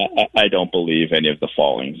 I don't believe any of the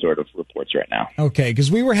following sort of reports right now. Okay, because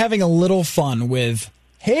we were having a little fun with,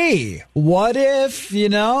 hey, what if,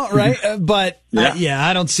 right? But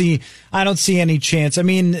I don't see any chance. I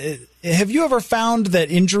mean, have you ever found that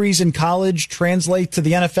injuries in college translate to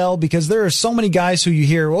the NFL? Because there are so many guys who you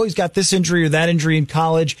hear, well, he's got this injury or that injury in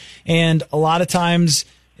college, and a lot of times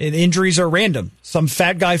injuries are random. Some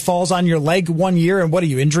fat guy falls on your leg one year, and what are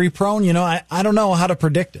you, injury prone? I don't know how to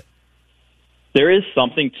predict it. There is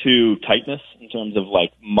something to tightness in terms of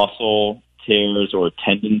like muscle tears or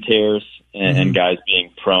tendon tears, and guys being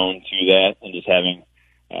prone to that and just having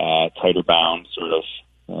tighter bound sort of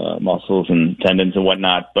muscles and tendons and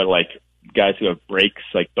whatnot. But like guys who have breaks,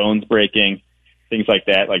 like bones breaking, things like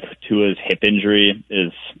that, like Tua's hip injury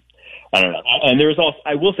is, I don't know. And there's also,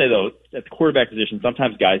 I will say though, at the quarterback position,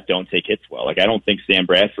 sometimes guys don't take hits well. Like I don't think Sam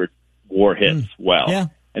Bradford wore hits well. Yeah.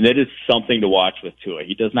 And that is something to watch with Tua.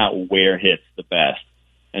 He does not wear hits the best.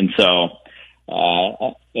 And so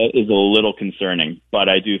that is a little concerning. But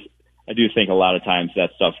I do think a lot of times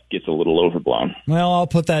that stuff gets a little overblown. Well, I'll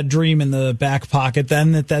put that dream in the back pocket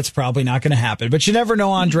then, that's probably not going to happen. But you never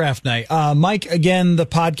know on draft night. Mike, again, the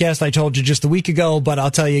podcast I told you just a week ago, but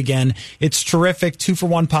I'll tell you again, it's terrific.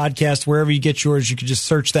 2-for-1 podcast. Wherever you get yours, you can just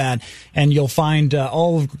search that, and you'll find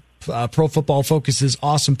all of Pro Football Focus's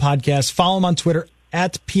awesome podcasts. Follow him on Twitter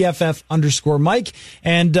at PFF_Mike.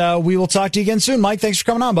 And we will talk to you again soon. Mike, thanks for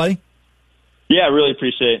coming on, buddy. Yeah, I really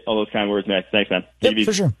appreciate all those kind words, Max. Thanks, man. Yep,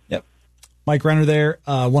 for sure. Yep. Mike Renner there,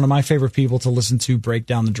 one of my favorite people to listen to break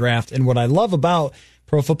down the draft. And what I love about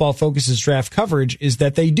Pro Football Focus's draft coverage is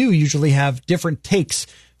that they do usually have different takes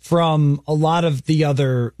from a lot of the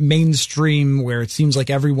other mainstream where it seems like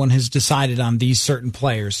everyone has decided on these certain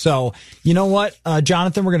players. So, you know what,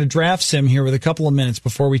 Jonathan, we're going to draft sim here with a couple of minutes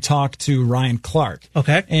before we talk to Ryan Clark.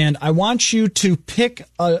 Okay. And I want you to pick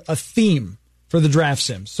a theme for the draft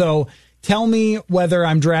sim. So tell me whether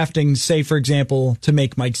I'm drafting, say, for example, to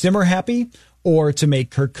make Mike Zimmer happy or to make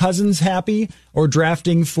Kirk Cousins happy, or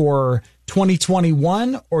drafting for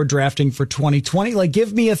 2021 or drafting for 2020. Like,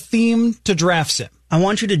 give me a theme to draft sim. I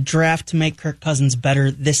want you to draft to make Kirk Cousins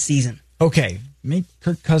better this season. Okay, make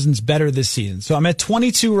Kirk Cousins better this season. So I'm at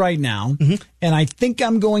 22 right now, and I think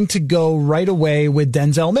I'm going to go right away with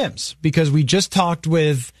Denzel Mims, because we just talked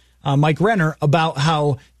with Mike Renner about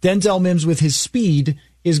how Denzel Mims with his speed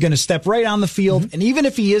is going to step right on the field, and even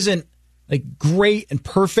if he isn't like great and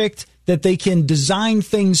perfect, that they can design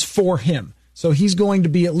things for him. So he's going to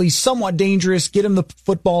be at least somewhat dangerous, get him the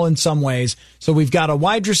football in some ways. So we've got a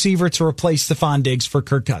wide receiver to replace Stephon Diggs for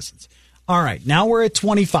Kirk Cousins. All right, now we're at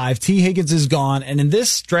 25. T. Higgins is gone. And in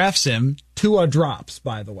this draft sim, Tua drops,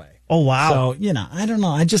 by the way. Oh, wow. So, I don't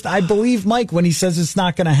know. I believe Mike when he says it's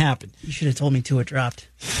not going to happen. You should have told me Tua dropped.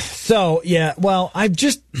 So, yeah, well, I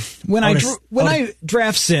draft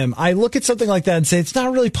sim, I look at something like that and say, it's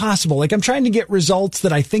not really possible. Like, I'm trying to get results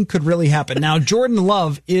that I think could really happen. Now, Jordan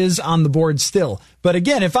Love is on the board still. But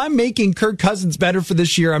again, if I'm making Kirk Cousins better for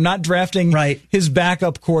this year, I'm not drafting his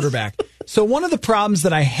backup quarterback. So one of the problems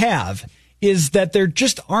that I have is that there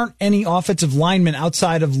just aren't any offensive linemen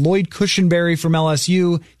outside of Lloyd Cushenberry from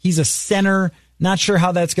LSU. He's a center. Not sure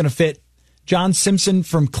how that's going to fit. John Simpson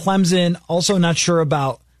from Clemson. Also not sure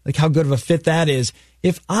about like how good of a fit that is.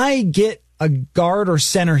 If I get a guard or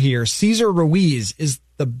center here, Cesar Ruiz is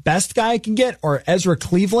the best guy I can get, or Ezra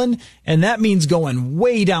Cleveland, and that means going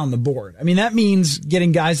way down the board. I mean, that means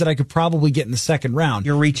getting guys that I could probably get in the second round.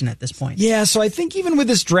 You're reaching at this point. Yeah, so I think even with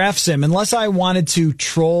this draft sim, unless I wanted to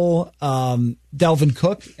troll Delvin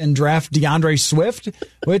Cook and draft DeAndre Swift,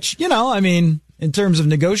 which, in terms of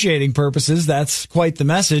negotiating purposes, that's quite the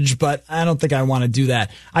message, but I don't think I want to do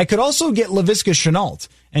that. I could also get Laviska Shenault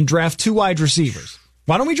and draft 2 wide receivers.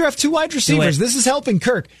 Why don't we draft 2 wide receivers? This is helping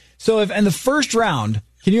Kirk. So if in the first round,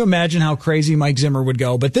 can you imagine how crazy Mike Zimmer would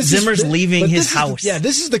go? But Zimmer's leaving his house.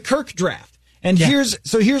 This is the Kirk draft. And here's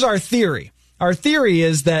our theory. Our theory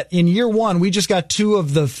is that in year 1, we just got 2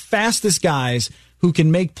 of the fastest guys who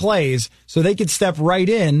can make plays, so they could step right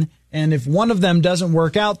in. And if one of them doesn't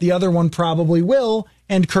work out, the other one probably will,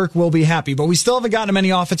 and Kirk will be happy. But we still haven't gotten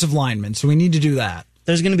many offensive linemen, so we need to do that.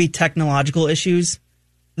 There's going to be technological issues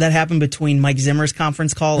that happened between Mike Zimmer's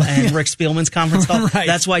conference call and Rick Spielman's conference call. Right.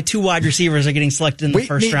 That's why 2 wide receivers are getting selected in the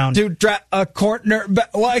first round. To draft a corner.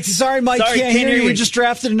 Sorry, Mike, can't hear you. We just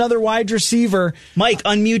drafted another wide receiver. Mike,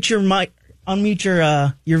 unmute your mic.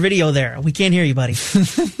 Unmute your video there. We can't hear you, buddy.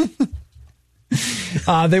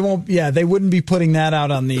 They won't. Yeah, they wouldn't be putting that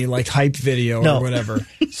out on the hype video or whatever.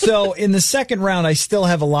 So in the second round, I still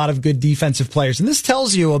have a lot of good defensive players, and this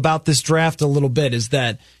tells you about this draft a little bit. Is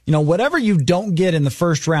that whatever you don't get in the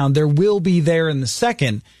first round, there will be there in the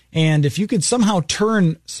second. And if you could somehow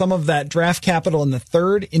turn some of that draft capital in the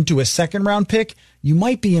third into a second-round pick, you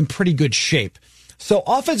might be in pretty good shape. So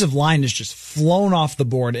offensive line is just flown off the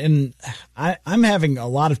board, and I'm having a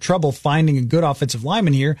lot of trouble finding a good offensive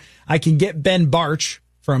lineman here. I can get Ben Barch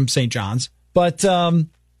from St. John's, but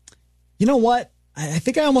you know what? I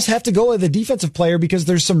think I almost have to go with a defensive player because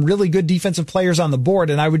there's some really good defensive players on the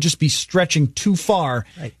board, and I would just be stretching too far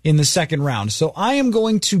in the second round. So I am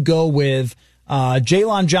going to go with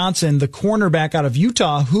Jalen Johnson, the cornerback out of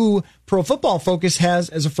Utah, who Pro Football Focus has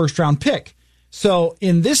as a first-round pick. So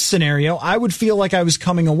in this scenario, I would feel like I was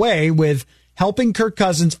coming away with helping Kirk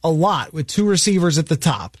Cousins a lot with 2 receivers at the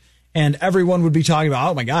top. And everyone would be talking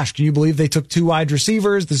about, oh my gosh, can you believe they took 2 wide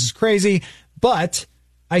receivers? This is crazy. But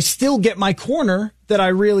I still get my corner that I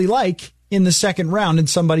really like in the second round and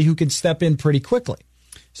somebody who can step in pretty quickly.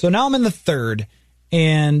 So now I'm in the third,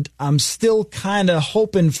 and I'm still kind of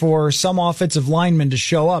hoping for some offensive lineman to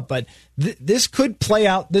show up. But this could play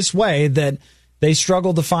out this way, that they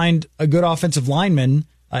struggle to find a good offensive lineman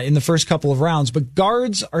in the first couple of rounds. But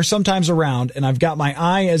guards are sometimes around, and I've got my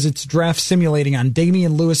eye as it's draft simulating on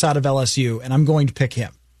Damian Lewis out of LSU, and I'm going to pick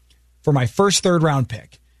him for my first third-round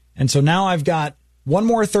pick. And so now I've got one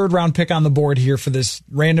more third-round pick on the board here for this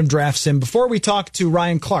random draft sim. Before we talk to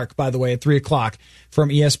Ryan Clark, by the way, at 3 o'clock from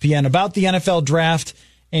ESPN about the NFL draft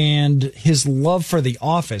and his love for The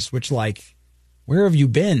Office, which, like, where have you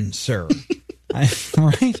been, sir?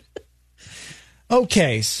 Right?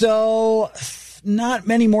 Okay, so not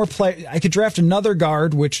many more players. I could draft another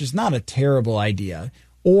guard, which is not a terrible idea,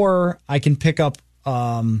 or I can pick up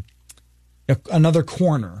another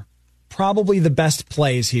corner. Probably the best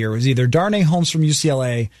plays here was either Darnay Holmes from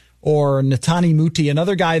UCLA or Netani Muti,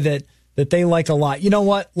 another guy that they like a lot. You know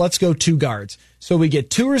what? Let's go 2 guards. So we get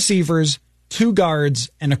 2 receivers, 2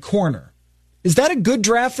 guards, and a corner. Is that a good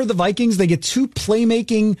draft for the Vikings? They get 2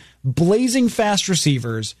 playmaking, blazing fast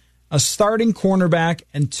receivers, a starting cornerback,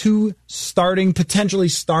 and 2 potentially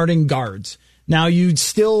starting guards. Now, you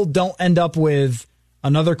still don't end up with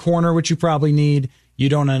another corner, which you probably need. You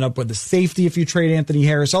don't end up with a safety if you trade Anthony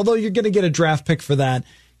Harris, although you're going to get a draft pick for that.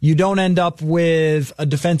 You don't end up with a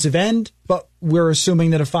defensive end, but we're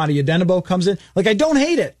assuming that Ifeadi Odenigbo comes in. Like, I don't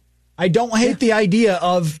hate it. I don't hate the idea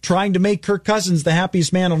of trying to make Kirk Cousins the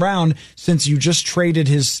happiest man around since you just traded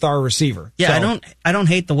his star receiver. Yeah, so, I don't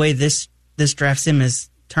hate the way this draft sim has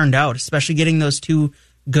turned out, especially getting those 2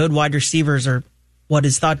 good wide receivers, or what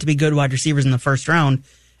is thought to be good wide receivers in the first round,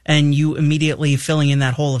 and you immediately filling in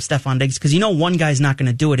that hole of Stephon Diggs, because you know one guy's not going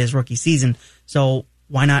to do it his rookie season, so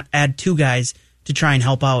why not add 2 guys to try and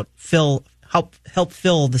help fill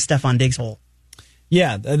the Stephon Diggs hole?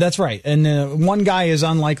 Yeah, that's right. And one guy is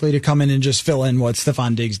unlikely to come in and just fill in what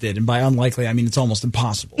Stephon Diggs did. And by unlikely, I mean it's almost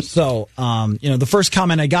impossible. So, the first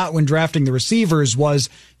comment I got when drafting the receivers was,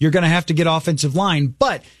 you're going to have to get offensive line.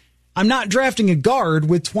 But I'm not drafting a guard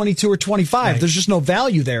with 22 or 25. Right. There's just no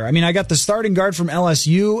value there. I mean, I got the starting guard from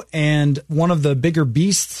LSU and one of the bigger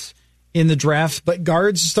beasts in the draft, but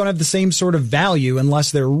guards just don't have the same sort of value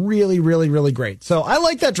unless they're really, really, really great. So I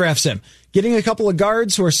like that draft sim. Getting a couple of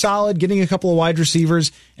guards who are solid, getting a couple of wide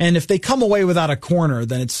receivers, and if they come away without a corner,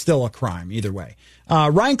 then it's still a crime either way.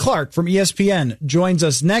 Ryan Clark from ESPN joins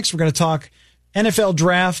us next. We're going to talk NFL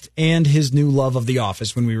draft and his new love of The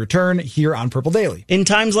Office when we return here on Purple Daily. In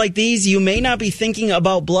times like these, you may not be thinking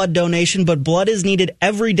about blood donation, but blood is needed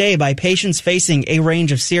every day by patients facing a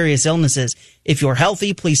range of serious illnesses. If you're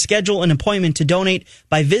healthy, please schedule an appointment to donate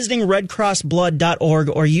by visiting redcrossblood.org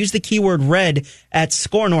or use the keyword RED at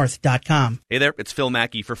scorenorth.com. Hey there, it's Phil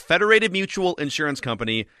Mackey for Federated Mutual Insurance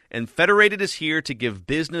Company, and Federated is here to give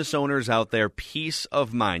business owners out there peace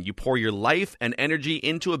of mind. You pour your life and energy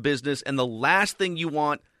into a business, and the last thing you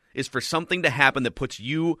want is for something to happen that puts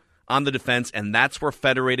you on the defense, and that's where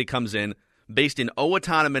Federated comes in. Based in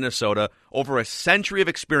Owatonna, Minnesota, over a century of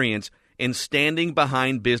experience in standing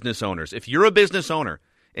behind business owners. If you're a business owner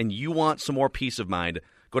and you want some more peace of mind,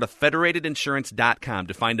 go to federatedinsurance.com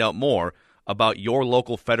to find out more about your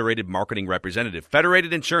local Federated marketing representative.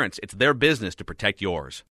 Federated Insurance, it's their business to protect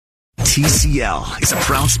yours. TCL is a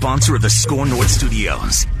proud sponsor of the Score North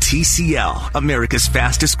Studios. TCL, America's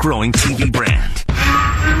fastest growing TV brand.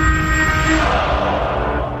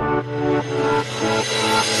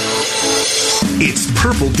 It's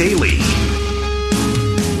Purple Daily.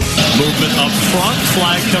 Movement up front.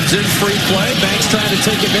 Flag comes in. Free play. Banks trying to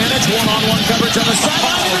take advantage. One-on-one coverage on the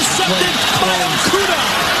sideline. Intercepted by Okudah.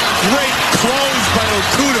 Great close by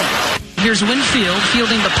Okudah. Here's Winfield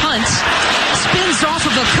fielding the punt. Spins off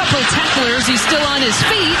of a couple tacklers. He's still on his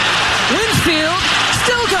feet. Winfield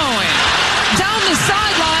still going. Down the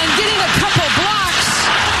sideline, getting a couple blocks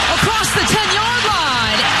across the 10-yard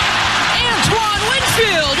line.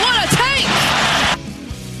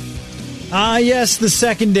 Yes, the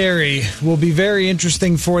secondary will be very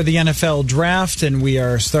interesting for the NFL draft, and we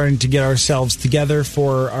are starting to get ourselves together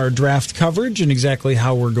for our draft coverage and exactly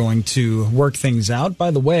how we're going to work things out.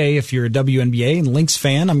 By the way, if you're a WNBA and Lynx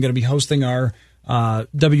fan, I'm going to be hosting our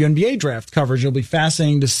WNBA draft coverage. It'll be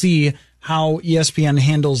fascinating to see how ESPN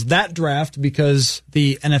handles that draft because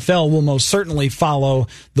the NFL will most certainly follow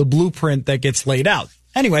the blueprint that gets laid out.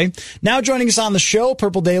 Anyway, now joining us on the show,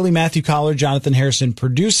 Purple Daily, Matthew Collar, Jonathan Harrison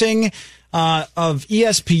producing, of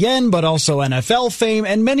ESPN, but also NFL fame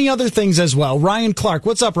and many other things as well. Ryan Clark.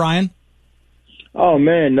 What's up, Ryan? Oh,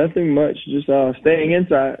 man, nothing much. Just staying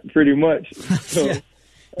inside pretty much. So,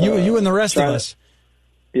 yeah. You and the rest of us.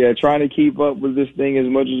 Yeah, trying to keep up with this thing as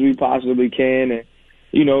much as we possibly can and,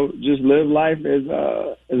 just live life as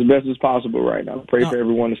best as possible right now. Pray for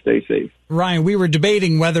everyone to stay safe. Ryan, we were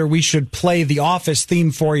debating whether we should play the Office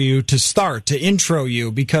theme for you to intro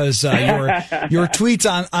you, because your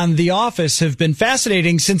tweets on The Office have been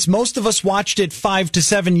fascinating since most of us watched it 5 to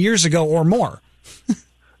 7 years ago or more.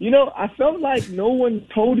 I felt like no one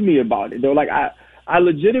told me about it, though. Like, I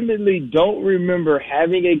legitimately don't remember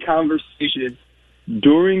having a conversation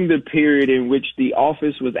during the period in which The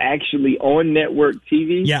Office was actually on network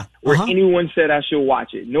TV, where anyone said I should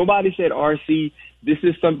watch it. Nobody said, RC, this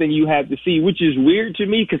is something you have to see, which is weird to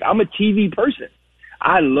me because I'm a TV person.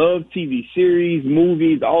 I love TV series,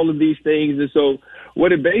 movies, all of these things. And so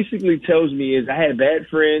what it basically tells me is I had bad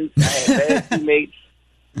friends, I had bad teammates.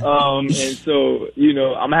 And so,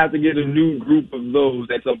 I'm gonna have to get a new group of those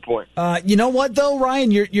at some point. You know what though, Ryan?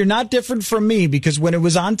 You're not different from me, because when it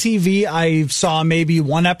was on TV, I saw maybe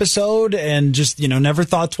one episode and just, never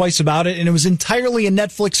thought twice about it. And it was entirely a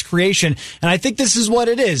Netflix creation. And I think this is what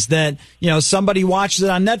it is, that, somebody watches it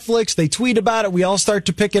on Netflix, they tweet about it, we all start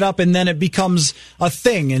to pick it up, and then it becomes a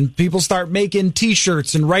thing and people start making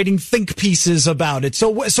t-shirts and writing think pieces about it. So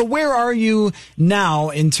where are you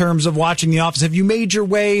now in terms of watching The Office? Have you made your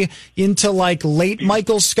way into like late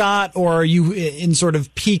Michael Scott, or are you in sort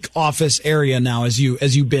of peak Office area now as you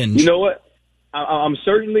binge? You know what? I'm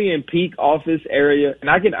certainly in peak Office area,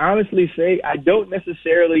 and I can honestly say I don't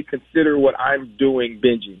necessarily consider what I'm doing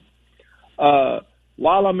binging.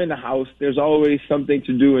 While I'm in the house, there's always something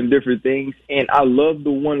to do and different things, and I love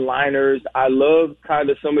the one-liners. I love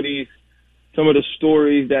kind of some of the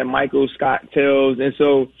stories that Michael Scott tells, and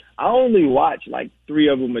so I only watch like 3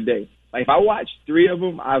 of them a day. Like, if I watch 3 of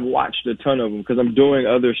them, I've watched a ton of them because I'm doing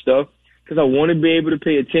other stuff, because I want to be able to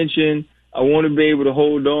pay attention. I want to be able to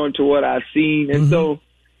hold on to what I've seen. And so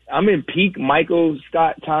I'm in peak Michael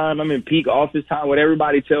Scott time. I'm in peak Office time. What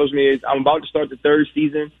everybody tells me is I'm about to start the 3rd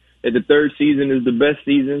season, that the 3rd season is the best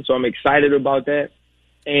season. So I'm excited about that.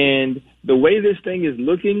 And the way this thing is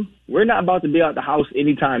looking, we're not about to be out the house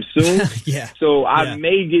anytime soon. So I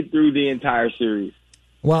may get through the entire series.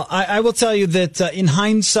 Well, I will tell you that in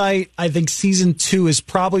hindsight, I think season 2 is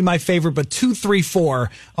probably my favorite, but 2, 3,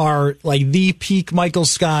 4 are like the peak Michael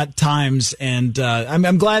Scott times. And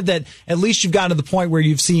I'm glad that at least you've gotten to the point where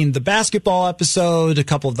you've seen the basketball episode, a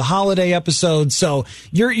couple of the holiday episodes. So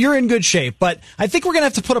you're in good shape. But I think we're going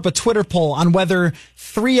to have to put up a Twitter poll on whether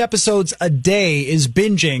 3 episodes a day is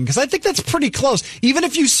binging, because I think that's pretty close. Even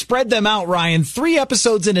if you spread them out, Ryan, 3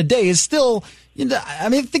 episodes in a day is still,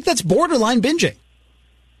 I think that's borderline binging.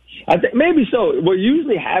 I think maybe so. What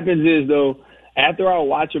usually happens is, though, after I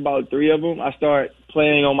watch about 3 of them, I start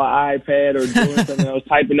playing on my iPad or doing something else,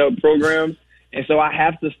 typing up programs. And so I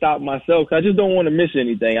have to stop myself because I just don't want to miss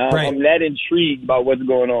anything. I'm that intrigued by what's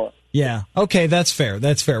going on. Yeah. Okay, that's fair.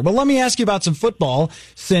 That's fair. Well, let me ask you about some football,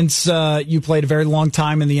 since you played a very long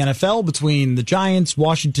time in the NFL between the Giants,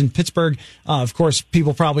 Washington, Pittsburgh. Of course,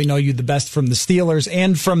 people probably know you the best from the Steelers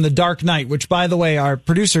and from The Dark Knight, which, by the way, our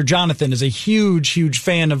producer Jonathan is a huge, huge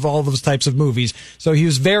fan of all those types of movies. So he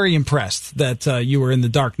was very impressed that you were in The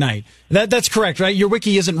Dark Knight. That's correct, right? Your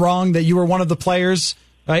wiki isn't wrong that you were one of the players,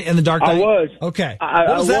 right, in The Dark Knight? I was. Okay.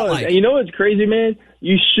 What was that like? And you know what's crazy, man?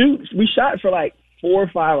 We shot for like 4 or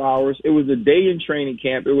 5 hours. It was a day in training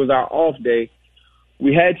camp. It was our off day.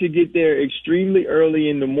 We had to get there extremely early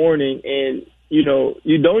in the morning, and you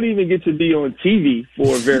don't even get to be on TV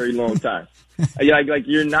for a very long time. Like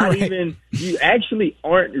you're not even, you actually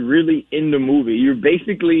aren't really in the movie. You're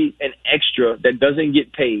basically an extra that doesn't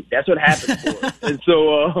get paid. That's what happens for us. And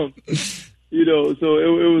so, so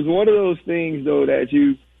it was one of those things though that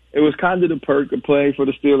it was kind of the perk of playing for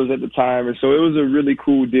the Steelers at the time, and so it was a really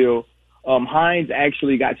cool deal. Hines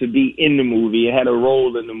actually got to be in the movie and had a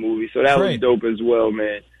role in the movie, so that was dope as well,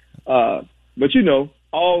 man. But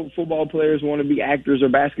all football players want to be actors or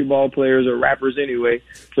basketball players or rappers anyway.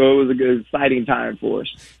 So it was a good, exciting time for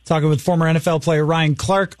us. Talking with former NFL player Ryan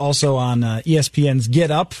Clark, also on ESPN's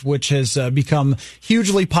Get Up, which has become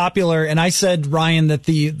hugely popular. And I said, Ryan, that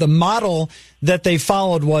the model that they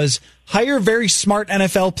followed was hire very smart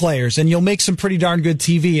NFL players and you'll make some pretty darn good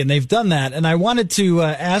TV. And they've done that. And I wanted to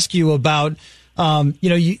ask you about,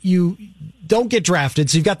 you don't get drafted.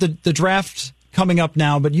 So you've got the draft coming up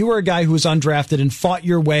now, but you were a guy who was undrafted and fought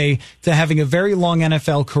your way to having a very long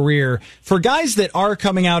NFL career. For guys that are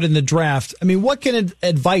coming out in the draft, I mean, what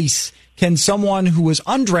advice can someone who was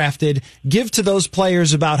undrafted give to those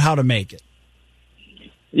players about how to make it?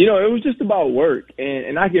 It was just about work.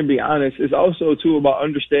 And I can be honest, it's also, too, about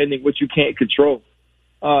understanding what you can't control.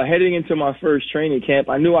 Heading into my first training camp,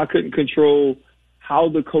 I knew I couldn't control how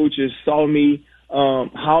the coaches saw me,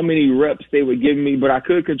 how many reps they would give me, but I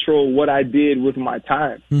could control what I did with my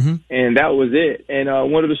time. Mm-hmm. And that was it. And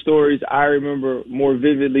one of the stories I remember more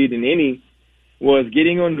vividly than any was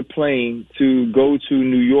getting on the plane to go to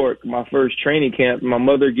New York, my first training camp, my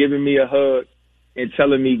mother giving me a hug and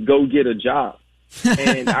telling me, go get a job.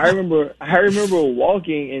 And I remember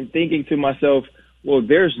walking and thinking to myself, well,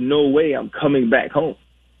 there's no way I'm coming back home.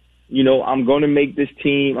 I'm going to make this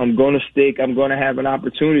team. I'm going to stick. I'm going to have an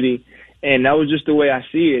opportunity. And that was just the way I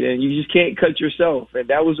see it. And you just can't cut yourself. And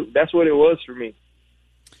that's what it was for me.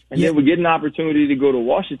 And then we get an opportunity to go to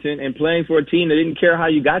Washington and playing for a team that didn't care how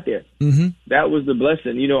you got there. Mm-hmm. That was the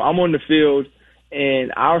blessing. I'm on the field,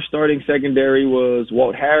 and our starting secondary was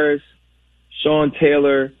Walt Harris, Sean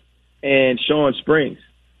Taylor, and Sean Springs.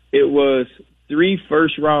 It was 3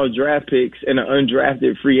 first-round draft picks and an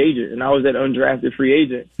undrafted free agent, and I was that undrafted free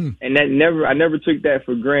agent. And I never took that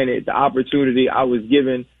for granted, the opportunity I was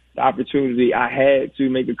given, the opportunity I had to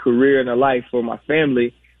make a career and a life for my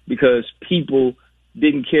family, because people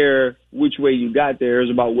didn't care which way you got there. It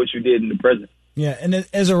was about what you did in the present. Yeah, and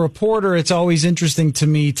as a reporter, it's always interesting to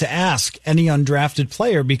me to ask any undrafted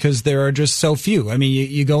player because there are just so few. I mean,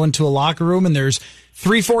 you go into a locker room and there's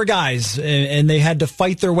 3-4 guys, and they had to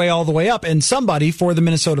fight their way all the way up. And somebody for the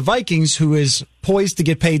Minnesota Vikings who is poised to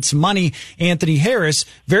get paid some money, Anthony Harris,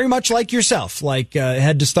 very much like yourself,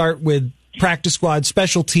 had to start with practice squad,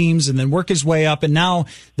 special teams, and then work his way up. And now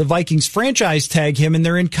the Vikings franchise tag him, and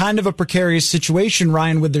they're in kind of a precarious situation,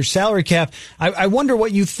 Ryan, with their salary cap. I wonder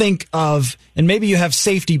what you think of, and maybe you have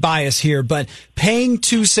safety bias here, but paying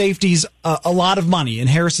 2 safeties a lot of money, and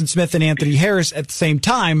Harrison Smith and Anthony Harris at the same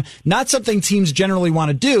time, not something teams generally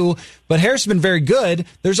want to do, but Harris has been very good.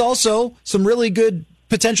 There's also some really good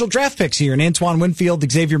potential draft picks here, and Antoine Winfield,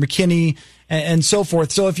 Xavier McKinney, and so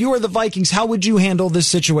forth. So if you were the Vikings, how would you handle this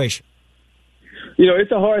situation?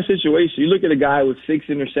 It's a hard situation. You look at a guy with 6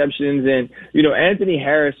 interceptions, and, Anthony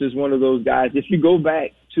Harris is one of those guys. If you go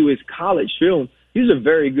back to his college film, he's a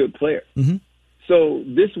very good player. Mm-hmm. So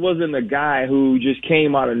this wasn't a guy who just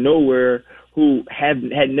came out of nowhere who had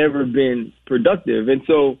never been productive. And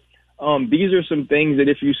so these are some things that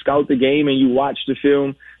if you scout the game and you watch the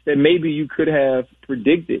film that maybe you could have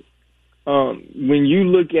predicted. When you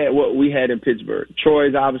look at what we had in Pittsburgh,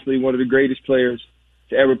 Troy's obviously one of the greatest players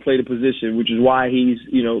to ever play the position, which is why he's,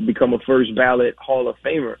 become a first ballot Hall of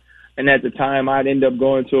Famer. And at the time, I'd end up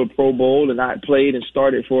going to a Pro Bowl, and I played and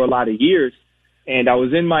started for a lot of years. And I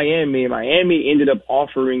was in Miami, and Miami ended up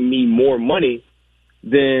offering me more money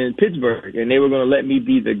than Pittsburgh. And they were going to let me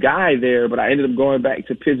be the guy there, but I ended up going back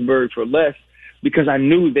to Pittsburgh for less because I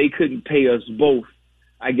knew they couldn't pay us both,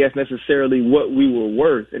 I guess, necessarily what we were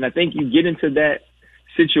worth. And I think you get into that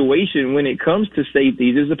situation when it comes to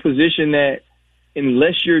safeties. It's a position that,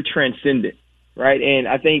 unless you're transcendent, right? And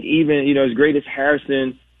I think even, as great as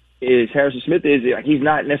Harrison Smith is, he's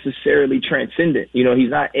not necessarily transcendent. He's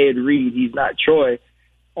not Ed Reed. He's not Troy.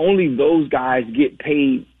 Only those guys get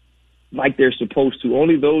paid like they're supposed to.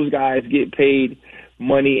 Only those guys get paid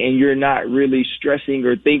money, and you're not really stressing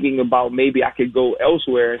or thinking about maybe I could go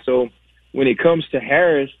elsewhere. And so when it comes to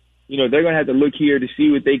Harris, they're going to have to look here to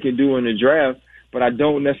see what they can do in the draft. But I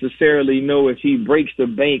don't necessarily know if he breaks the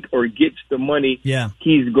bank or gets the money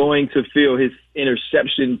he's going to fill his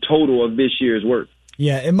interception total of this year's work.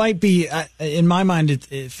 Yeah, it might be, in my mind,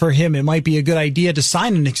 for him, it might be a good idea to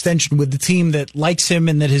sign an extension with the team that likes him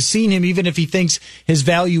and that has seen him, even if he thinks his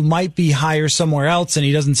value might be higher somewhere else and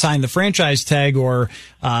he doesn't sign the franchise tag or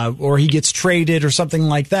he gets traded or something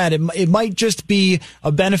like that. It might just be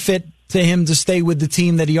a benefit to him to stay with the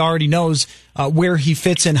team that he already knows where he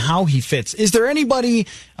fits and how he fits. Is there anybody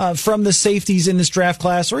from the safeties in this draft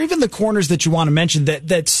class, or even the corners that you want to mention,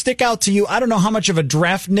 that stick out to you? I don't know how much of a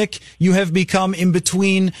draft Nick you have become in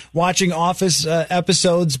between watching Office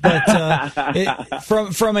episodes, but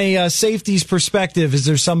from a safeties perspective, is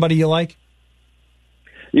there somebody you like?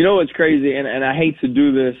 You know, it's crazy, and I hate to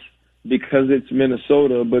do this because it's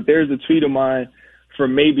Minnesota, but there's a tweet of mine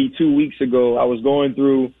from maybe 2 weeks ago. I was going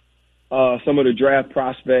through some of the draft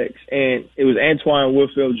prospects, and it was Antoine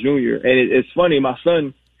Winfield Jr. And it's funny, my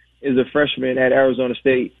son is a freshman at Arizona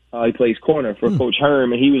State. He plays corner for Coach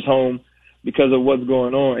Herm, and he was home because of what's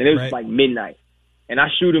going on. And it was like midnight. And I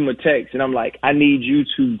shoot him a text, and I'm like, I need you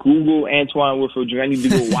to Google Antoine Winfield Jr. I need to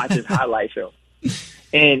go watch his highlight film.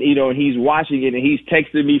 And, you know, he's watching it, and he's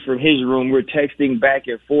texting me from his room. We're texting back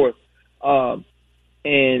and forth.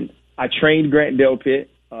 And I trained Grant Delpit.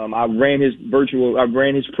 I ran his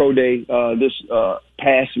pro day this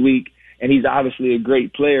past week, and he's obviously a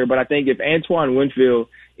great player. But I think if Antoine Winfield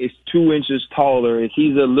is 2 inches taller, if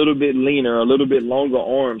he's a little bit leaner, a little bit longer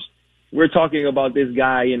arms, we're talking about this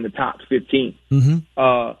guy in the top 15.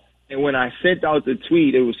 Mm-hmm. And when I sent out the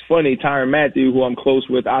tweet, it was funny. Tyrann Mathieu, who I'm close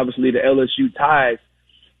with, obviously the LSU ties,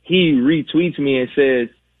 he retweets me and says,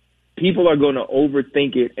 people are going to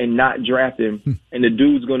overthink it and not draft him, and the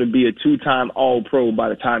dude's going to be a 2-time All-Pro by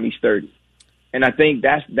the time he's 30. And I think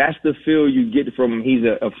that's the feel you get from him. He's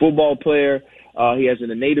a football player. He has an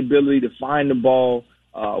innate ability to find the ball,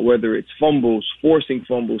 whether it's fumbles, forcing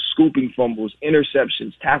fumbles, scooping fumbles,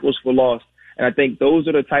 interceptions, tackles for loss. And I think those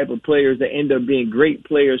are the type of players that end up being great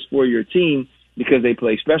players for your team because they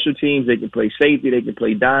play special teams, they can play safety, they can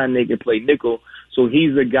play dime, they can play nickel. So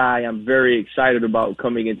he's a guy I'm very excited about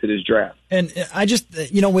coming into this draft. And I just,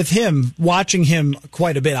 you know, with him, watching him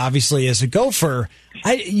quite a bit, obviously, as a Gopher,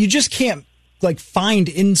 you just can't, like, find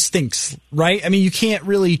instincts, right? I mean, you can't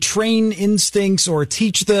really train instincts or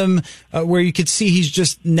teach them where you could see he's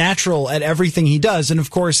just natural at everything he does. And,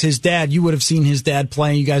 of course, his dad, you would have seen his dad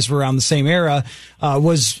playing. You guys were around the same era,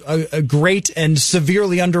 was a great and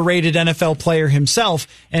severely underrated NFL player himself.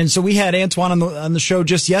 And so we had Antoine on the show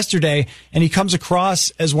just yesterday, and he comes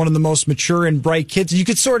across as one of the most mature and bright kids. You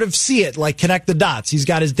could sort of see it, like connect the dots. He's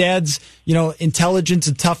got his dad's, you know, intelligence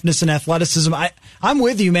and toughness and athleticism. I'm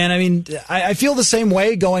with you, man. I mean, I feel the same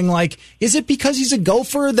way, going like, is it because he's a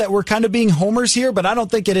Gopher that we're kind of being homers here? But I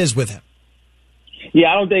don't think it is with him.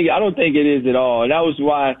 Yeah, I don't think it is at all. And that was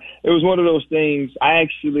why it was one of those things. I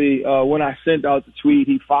actually, when I sent out the tweet,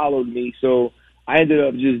 he followed me. So I ended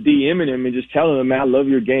up just DMing him and just telling him, man, I love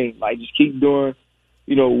your game. Like, just keep doing,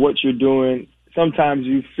 you know, what you're doing. Sometimes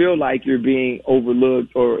you feel like you're being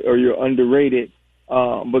overlooked or you're underrated.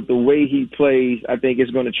 But the way he plays, I think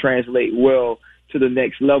is going to translate well to the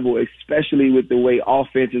next level, especially with the way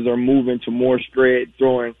offenses are moving to more spread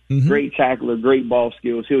throwing. Mm-hmm. Great tackler, great ball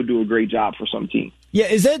skills. He'll do a great job for some team. Yeah,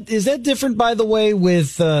 is that different, by the way,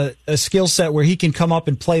 with a skill set where he can come up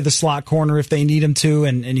and play the slot corner if they need him to,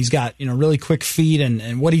 and he's got, you know, really quick feet,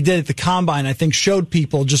 and what he did at the Combine, I think, showed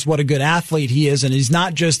people just what a good athlete he is, and he's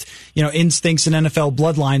not just, you know, instincts and NFL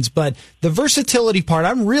bloodlines, but the versatility part.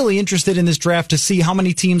 I'm really interested in this draft to see how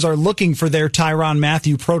many teams are looking for their Tyrann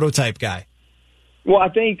Mathieu prototype guy. Well, I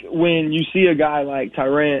think when you see a guy like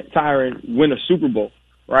Tyrann win a Super Bowl,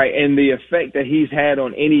 right, and the effect that he's had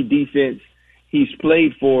on any defense he's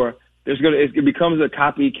played for, it becomes a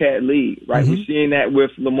copycat league, right? Mm-hmm. We're seeing that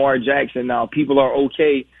with Lamar Jackson now. People are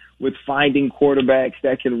okay with finding quarterbacks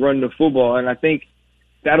that can run the football, and I think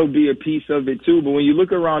that'll be a piece of it too. But when you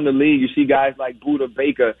look around the league, you see guys like Budda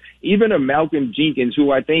Baker, even a Malcolm Jenkins,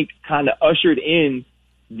 who I think kind of ushered in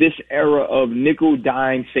this era of nickel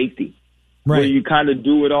dime safety. Right. Where you kind of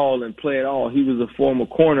do it all and play it all. He was a former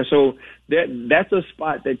corner. So that's a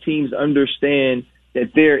spot that teams understand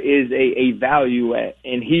that there is a value at,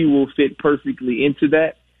 and he will fit perfectly into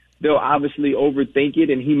that. They'll obviously overthink it,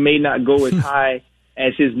 and he may not go as high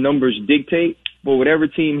as his numbers dictate, but whatever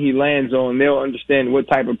team he lands on, they'll understand what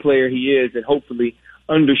type of player he is and hopefully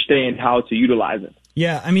understand how to utilize him.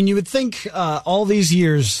 Yeah, I mean, you would think all these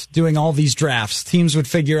years doing all these drafts, teams would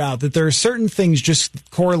figure out that there are certain things just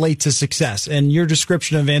correlate to success. And your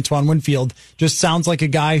description of Antoine Winfield just sounds like a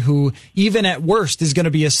guy who, even at worst, is going to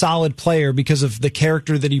be a solid player because of the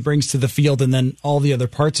character that he brings to the field and then all the other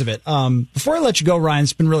parts of it. Before I let you go, Ryan,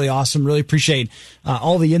 it's been really awesome. Really appreciate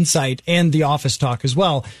all the insight and the office talk as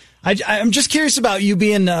well. I'm just curious about you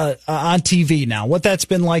being on TV now, what that's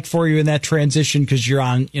been like for you in that transition, because you're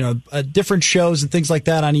on, you know, different shows and things like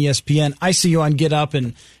that on ESPN. I see you on Get Up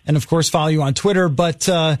and of course follow you on Twitter. But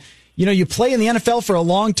you play in the NFL for a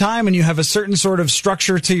long time and you have a certain sort of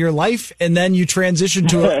structure to your life, and then you transition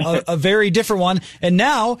to a very different one. And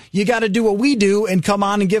now you got to do what we do and come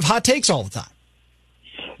on and give hot takes all the time.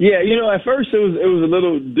 Yeah, at first it was a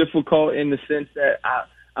little difficult in the sense that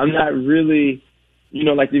I'm not really,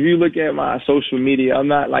 like if you look at my social media, I'm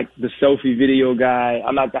not like the selfie video guy.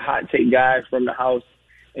 I'm not the hot take guy from the house.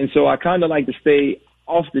 And so I kind of like to stay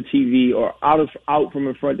off the TV or out from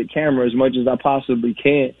in front of the camera as much as I possibly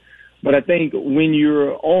can. But I think when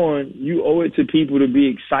you're on, you owe it to people to be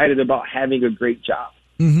excited about having a great job.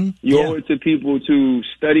 Mm-hmm. You owe it to people to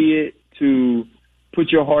study it, to put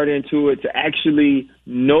your heart into it, to actually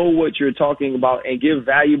know what you're talking about and give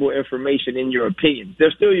valuable information in your opinions.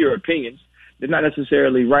 They're still your opinions. They're not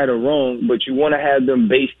necessarily right or wrong, but you want to have them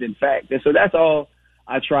based in fact. And so that's all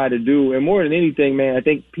I try to do. And more than anything, man, I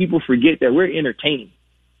think people forget that we're entertaining.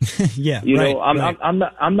 Yeah,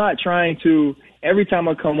 I'm not trying to, every time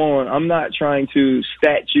I come on, I'm not trying to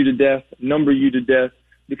stat you to death, number you to death,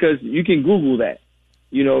 because you can Google that.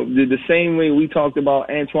 The same way we talked about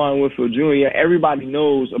Antoine Winfield Jr., everybody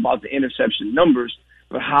knows about the interception numbers,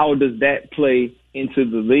 but how does that play into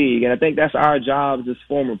the league? And I think that's our jobs as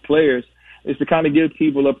former players, is to kind of give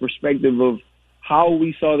people a perspective of how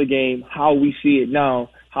we saw the game, how we see it now,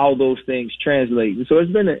 how those things translate. And so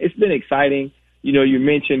it's been exciting. You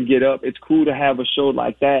mentioned Get Up. It's cool to have a show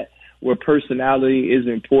like that where personality is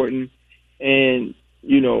important. And,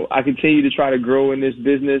 I continue to try to grow in this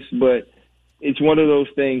business, but it's one of those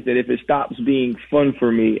things that if it stops being fun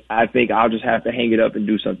for me, I think I'll just have to hang it up and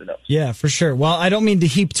do something else. Yeah, for sure. Well, I don't mean to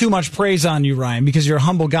heap too much praise on you, Ryan, because you're a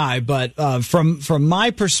humble guy. But from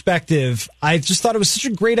my perspective, I just thought it was such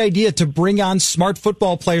a great idea to bring on smart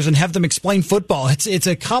football players and have them explain football. It's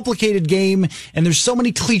a complicated game, and there's so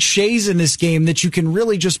many cliches in this game that you can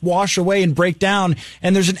really just wash away and break down.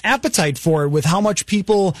 And there's an appetite for it with how much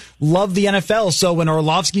people love the NFL. So when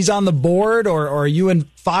Orlovsky's on the board or you and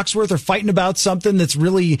Foxworth are fighting about something that's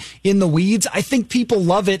really in the weeds, I think people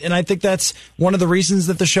love it, and I think that's one of the reasons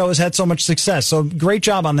that the show has had so much success. So great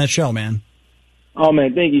job on that show, man. Oh,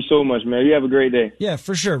 man, thank you so much, man. You have a great day. Yeah,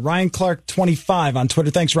 for sure. Ryan Clark 25 on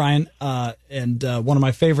Twitter. Thanks, Ryan. And one of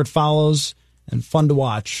my favorite follows and fun to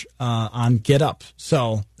watch on Get Up.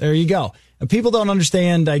 So there you go. And people don't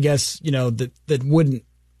understand, I guess, that wouldn't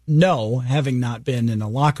know, having not been in a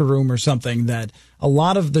locker room or something, that a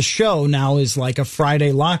lot of the show now is like a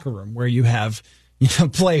Friday locker room where you have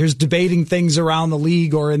players debating things around the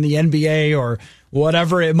league or in the NBA or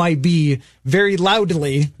whatever it might be very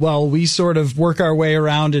loudly while we sort of work our way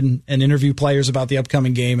around and interview players about the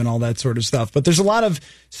upcoming game and all that sort of stuff. But there's a lot of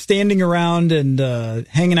standing around and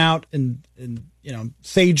hanging out, and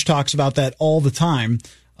Sage talks about that all the time,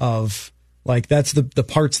 of like that's the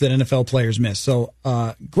parts that NFL players miss. So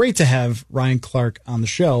great to have Ryan Clark on the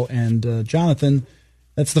show. And Jonathan,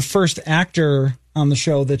 that's the first actor on the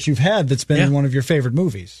show that you've had that's been in one of your favorite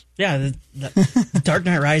movies. Yeah, the Dark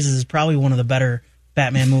Knight Rises is probably one of the better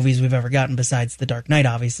Batman movies we've ever gotten, besides The Dark Knight,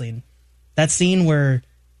 obviously. And that scene where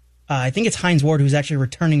I think it's Hines Ward who's actually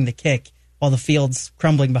returning the kick while the field's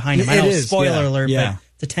crumbling behind him. I know, spoiler alert, but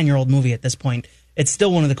it's a 10-year-old movie at this point. It's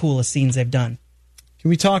still one of the coolest scenes they've done. Can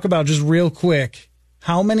we talk about, just real quick,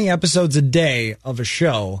 how many episodes a day of a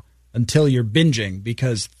show until you're binging?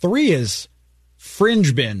 Because 3 is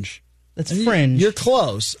fringe binge. That's fringe. You're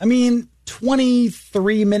close. I mean,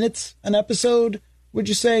 23 minutes an episode, would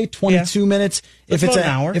you say? 22 minutes? If it's an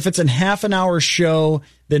hour. If it's a half an hour show,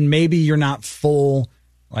 then maybe you're not full,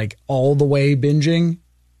 like all the way binging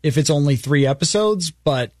if it's only 3 episodes.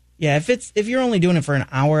 But yeah, if you're only doing it for an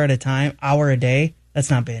hour at a time, hour a day, that's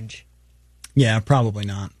not binge. Yeah, probably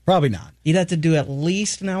not. Probably not. You'd have to do at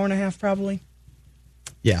least an hour and a half, probably.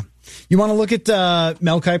 Yeah. You want to look at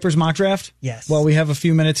Mel Kiper's mock draft? Yes. Well, we have a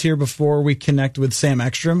few minutes here before we connect with Sam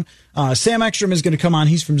Ekstrom. Sam Ekstrom is going to come on.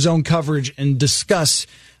 He's from Zone Coverage and discuss.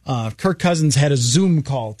 Kirk Cousins had a Zoom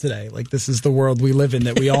call today. Like, this is the world we live in,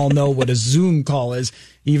 that we all know what a Zoom call is.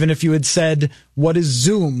 Even if you had said, what is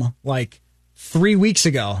Zoom, like 3 weeks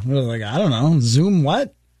ago, we were like, I don't know, Zoom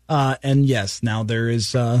what? And yes, now there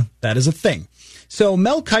is that is a thing. So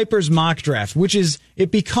Mel Kiper's mock draft,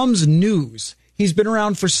 it becomes news. He's been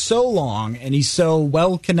around for so long, and he's so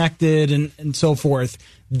well connected and so forth,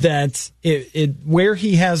 that where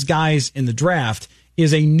he has guys in the draft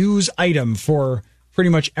is a news item for pretty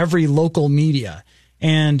much every local media.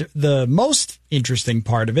 And the most interesting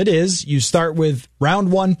part of it is you start with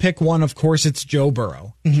round 1, pick 1. Of course, it's Joe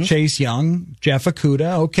Burrow, Chase Young, Jeff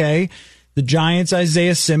Okudah. Okay. The Giants,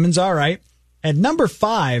 Isaiah Simmons. All right. At number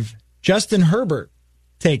 5, Justin Herbert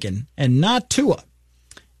taken, and not Tua.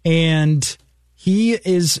 And he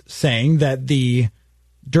is saying that the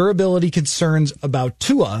durability concerns about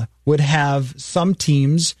Tua would have some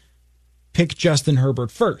teams pick Justin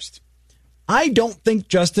Herbert first. I don't think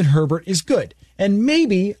Justin Herbert is good, and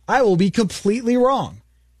maybe I will be completely wrong.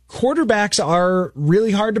 Quarterbacks are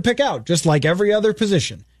really hard to pick out, just like every other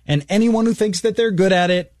position. And anyone who thinks that they're good at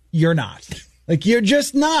it, you're not. Like, you're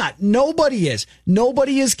just not. Nobody is.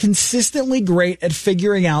 Nobody is consistently great at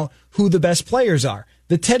figuring out who the best players are.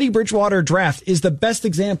 The Teddy Bridgewater draft is the best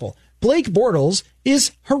example. Blake Bortles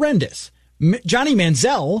is horrendous. Johnny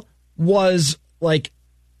Manziel was like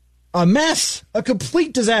a mess, a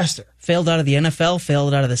complete disaster. Failed out of the NFL,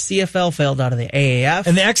 failed out of the CFL, failed out of the AAF.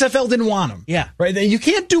 And the XFL didn't want him. Yeah. Right? You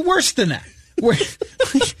can't do worse than that.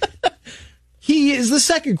 He is the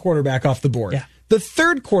second quarterback off the board. Yeah. The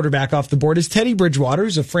third quarterback off the board is Teddy Bridgewater,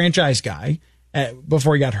 who's a franchise guy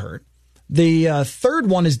before he got hurt. The third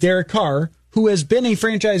one is Derek Carr, who has been a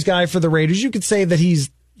franchise guy for the Raiders. You could say that he's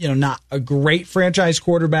not a great franchise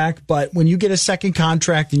quarterback, but when you get a second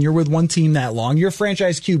contract and you're with one team that long, you're a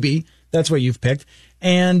franchise QB. That's what you've picked.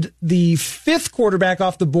 And the fifth quarterback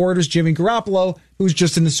off the board is Jimmy Garoppolo, who's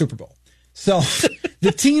just in the Super Bowl. So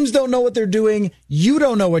the teams don't know what they're doing. You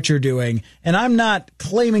don't know what you're doing. And I'm not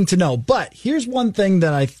claiming to know. But here's one thing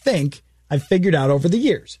that I think I've figured out over the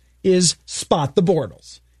years is spot the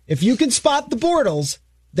Bortles. If you can spot the Bortles,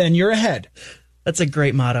 then you're ahead. That's a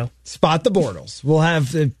great motto. Spot the Bortles. We'll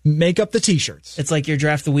have make up the T-shirts. It's like your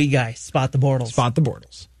draft the wee guy. Spot the Bortles. Spot the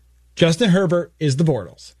Bortles. Justin Herbert is the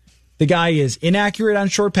Bortles. The guy is inaccurate on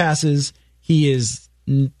short passes. He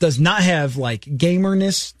does not have like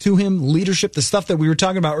gamerness to him, leadership, the stuff that we were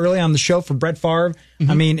talking about early on the show from Brett Favre. Mm-hmm.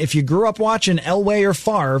 I mean, if you grew up watching Elway or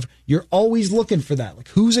Favre, you're always looking for that. Like,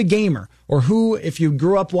 who's a gamer? Or who, if you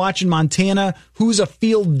grew up watching Montana, who's a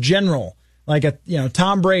field general? Like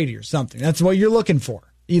Tom Brady or something. That's what you're looking for.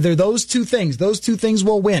 Either those two things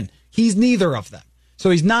will win. He's neither of them. So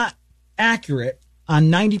he's not accurate on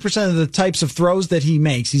 90% of the types of throws that he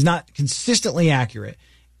makes. He's not consistently accurate.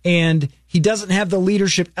 And he doesn't have the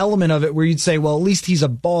leadership element of it where you'd say, well, at least he's a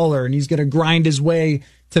baller and he's going to grind his way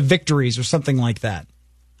to victories or something like that.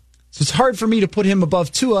 So it's hard for me to put him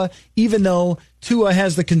above Tua, even though Tua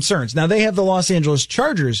has the concerns. Now, they have the Los Angeles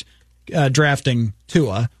Chargers drafting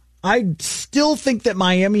Tua. I still think that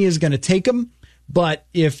Miami is going to take him, but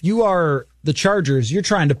if you are the Chargers, you're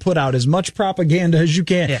trying to put out as much propaganda as you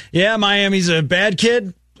can. Yeah, Miami's a bad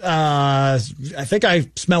kid. I think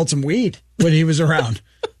I smelled some weed when he was around.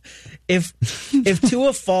 If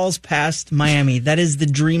Tua falls past Miami, that is the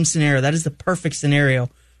dream scenario. That is the perfect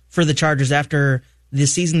scenario for the Chargers after the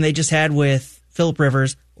season they just had with Phillip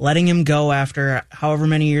Rivers, letting him go after however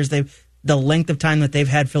many years the length of time that they've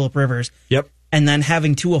had Phillip Rivers. Yep. And then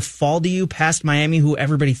having Tua fall to you past Miami, who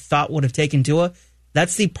everybody thought would have taken Tua,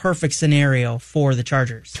 that's the perfect scenario for the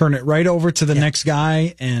Chargers. Turn it right over to the next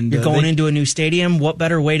guy. And you're going into a new stadium. What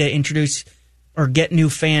better way to introduce or get new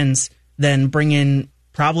fans than bring in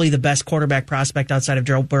probably the best quarterback prospect outside of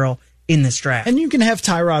Joe Burrow in this draft? And you can have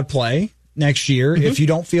Tyrod play next year if you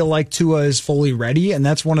don't feel like Tua is fully ready. And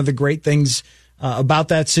that's one of the great things about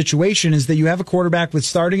that situation is that you have a quarterback with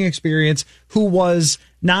starting experience who was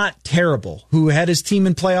not terrible, who had his team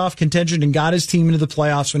in playoff contention and got his team into the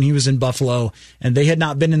playoffs when he was in Buffalo, and they had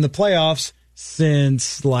not been in the playoffs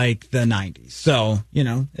since like the 90s. So,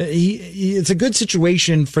 it's a good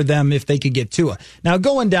situation for them if they could get Tua. Now,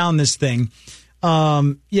 going down this thing,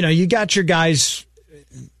 you got your guys,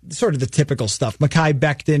 sort of the typical stuff. Mekhi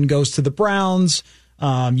Becton goes to the Browns.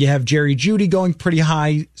 You have Jerry Jeudy going pretty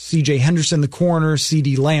high, C.J. Henderson, the corner,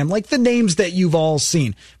 C.D. Lamb, like the names that you've all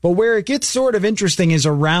seen. But where it gets sort of interesting is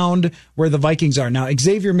around where the Vikings are. Now,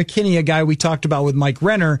 Xavier McKinney, a guy we talked about with Mike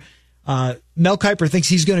Renner, Mel Kiper thinks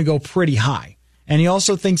he's going to go pretty high. And he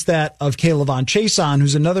also thinks that of K'Lavon Chaisson,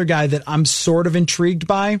 who's another guy that I'm sort of intrigued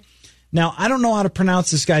by. Now, I don't know how to pronounce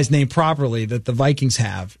this guy's name properly that the Vikings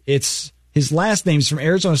have. It's his last name's from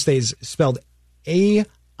Arizona State, is spelled Aiyuk.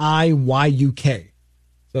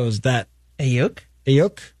 So is that Ayuk?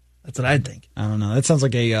 Ayuk? That's what I'd think. I don't know. That sounds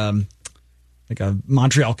like a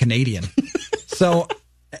Montreal Canadian. So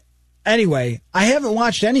anyway, I haven't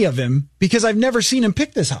watched any of him because I've never seen him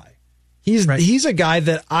picked this high. He's a guy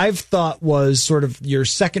that I've thought was sort of your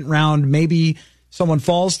second round, maybe someone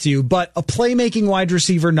falls to you, but a playmaking wide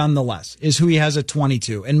receiver nonetheless is who he has at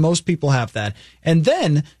 22, and most people have that. And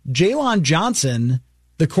then Jaylon Johnson,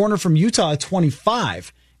 the corner from Utah, at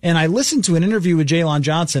 25. And I listened to an interview with Jaylon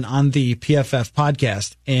Johnson on the PFF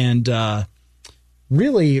podcast and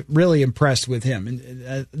really, really impressed with him.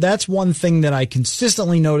 And that's one thing that I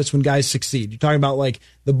consistently notice when guys succeed. You're talking about like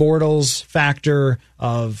the Bortles factor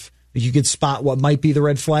of you could spot what might be the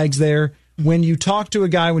red flags there. When you talk to a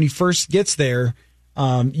guy when he first gets there,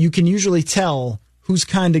 you can usually tell who's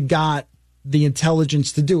kind of got the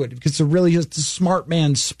intelligence to do it, because it's a smart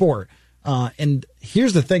man's sport. And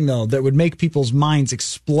here's the thing, though, that would make people's minds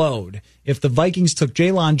explode. If the Vikings took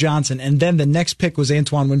Jaylon Johnson and then the next pick was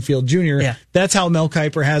Antoine Winfield Jr., that's how Mel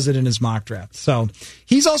Kiper has it in his mock draft. So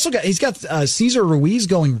he's got Cesar Ruiz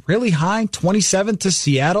going really high, 27th to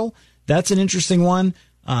Seattle. That's an interesting one.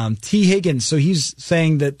 T. Higgins. So he's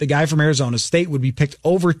saying that the guy from Arizona State would be picked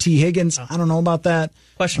over T. Higgins. I don't know about that.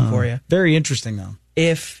 Question for you. Very interesting, though.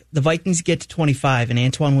 If the Vikings get to 25 and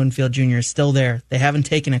Antoine Winfield Jr. is still there, they haven't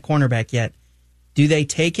taken a cornerback yet. Do they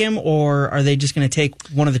take him, or are they just going to take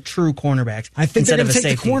one of the true cornerbacks? I think they're going to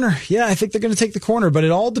take the corner. Yeah, I think they're going to take the corner, but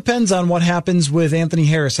it all depends on what happens with Anthony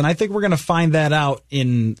Harris. And I think we're going to find that out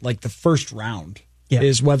in like the first round,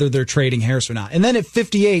 is whether they're trading Harris or not. And then at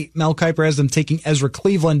 58, Mel Kiper has them taking Ezra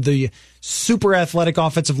Cleveland, the super athletic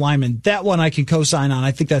offensive lineman. That one I can co-sign on.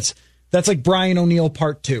 I think that's like Brian O'Neill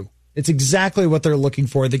Part 2. It's exactly what they're looking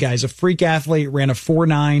for. The guy's a freak athlete, ran a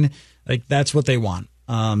 4.9. Like, that's what they want.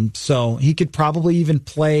 So he could probably even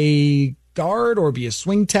play guard or be a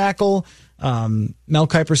swing tackle. Mel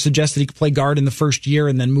Kiper suggested he could play guard in the first year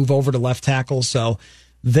and then move over to left tackle. So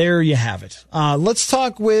there you have it. Let's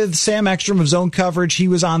talk with Sam Ekstrom of Zone Coverage. He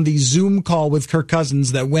was on the Zoom call with Kirk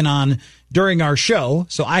Cousins that went on during our show,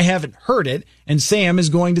 so I haven't heard it. And Sam is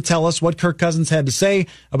going to tell us what Kirk Cousins had to say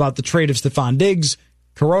about the trade of Stephon Diggs,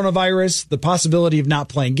 coronavirus, the possibility of not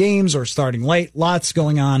playing games or starting late. Lots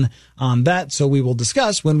going on that, so we will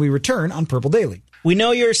discuss when we return on Purple Daily. We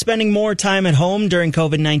know you're spending more time at home during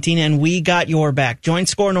COVID-19, and we got your back. Join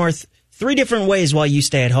Score North 3 different ways while you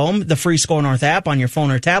stay at home. The free Score North app on your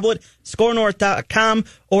phone or tablet, scorenorth.com,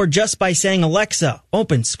 or just by saying, Alexa,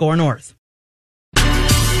 open Score North.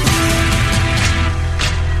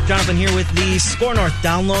 Jonathan here with the Score North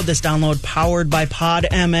download. This download powered by Pod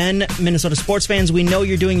MN. Minnesota sports fans, we know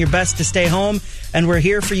you're doing your best to stay home, and we're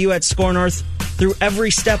here for you at Score North through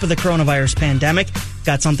every step of the coronavirus pandemic.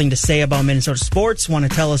 Got something to say about Minnesota sports? Want to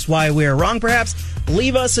tell us why we are wrong, perhaps?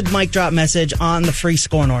 Leave us a mic drop message on the free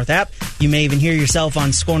Score North app. You may even hear yourself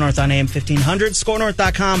on Score North on AM 1500,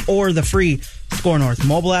 scorenorth.com, or the free Score North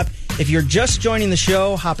mobile app. If you're just joining the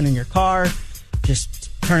show, hopping in your car, just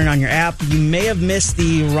turn it on your app. You may have missed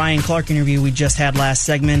the Ryan Clark interview we just had last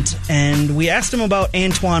segment, and we asked him about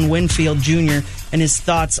Antoine Winfield Jr. and his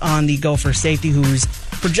thoughts on the Gopher safety, who's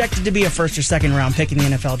projected to be a first or second round pick in the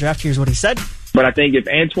NFL draft. Here's what he said. But I think if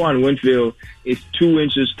Antoine Winfield is 2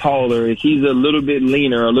 inches taller, if he's a little bit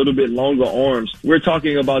leaner, a little bit longer arms, we're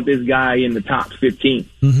talking about this guy in the top 15.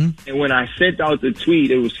 Mm-hmm. And when I sent out the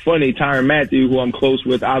tweet, it was funny. Tyrann Mathieu, who I'm close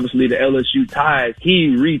with, obviously the LSU ties,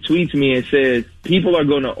 he retweets me and says, people are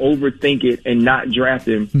going to overthink it and not draft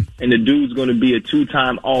him, and the dude's going to be a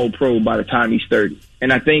 2-time All-Pro by the time he's 30.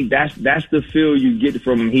 And I think that's the feel you get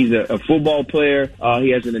from him. He's a football player. He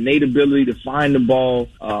has an innate ability to find the ball,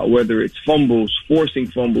 whether it's fumbles, forcing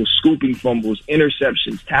fumbles, scooping fumbles,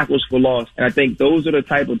 interceptions, tackles for loss. And I think those are the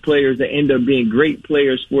type of players that end up being great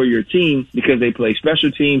players for your team because they play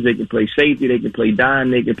special teams, they can play safety, they can play dime,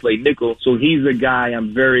 they can play nickel. So he's a guy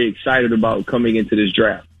I'm very excited about coming into this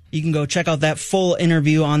draft. You can go check out that full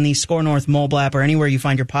interview on the Score North mobile app or anywhere you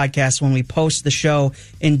find your podcast when we post the show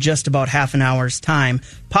in just about half an hour's time.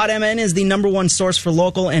 PodMN is the #1 source for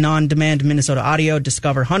local and on-demand Minnesota audio.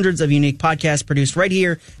 Discover hundreds of unique podcasts produced right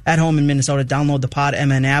here at home in Minnesota. Download the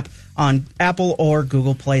PodMN app on Apple or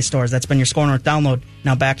Google Play stores. That's been your Score North download.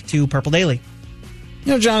 Now back to Purple Daily.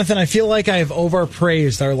 You know, Jonathan, I feel like I've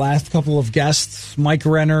overpraised our last couple of guests, Mike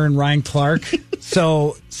Renner and Ryan Clark.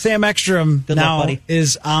 So Sam Ekstrom now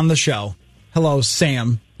is on the show. Hello,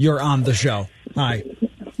 Sam. You're on the show. Hi.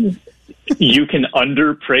 You can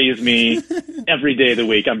underpraise me every day of the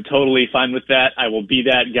week. I'm totally fine with that. I will be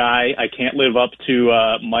that guy. I can't live up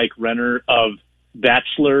to Mike Renner of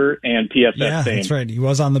Bachelor and PFF yeah, fame. That's right. He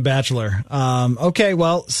was on The Bachelor. Okay,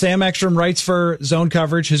 well, Sam Ekstrom writes for Zone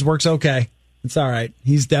Coverage. His work's okay. It's all right.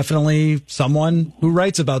 He's definitely someone who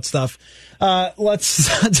writes about stuff.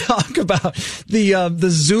 Let's talk about the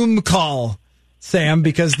Zoom call, Sam,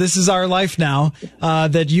 because this is our life now,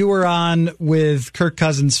 that you were on with Kirk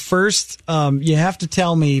Cousins. First, you have to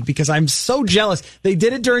tell me, because I'm so jealous. They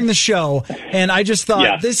did it during the show, and I just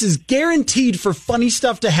thought this is guaranteed for funny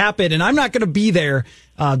stuff to happen, and I'm not going to be there.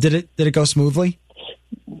 Did it go smoothly?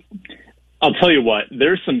 I'll tell you what,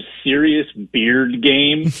 there's some serious beard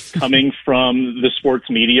game coming from the sports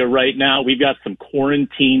media right now. We've got some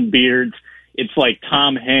quarantine beards. It's like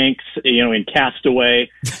Tom Hanks, in Castaway.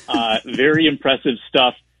 Very impressive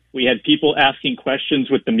stuff. We had people asking questions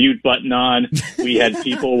with the mute button on. We had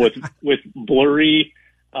people with blurry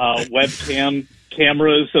webcam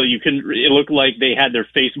cameras, so it looked like they had their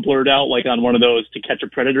face blurred out, like on one of those To Catch a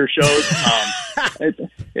Predator shows.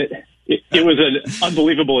 It was an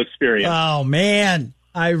unbelievable experience. Oh, man.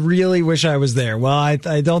 I really wish I was there. Well, I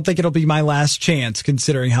don't think it'll be my last chance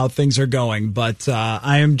considering how things are going, but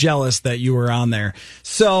I am jealous that you were on there.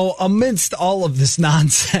 So amidst all of this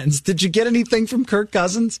nonsense, did you get anything from Kirk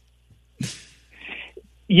Cousins?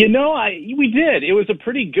 We did. It was a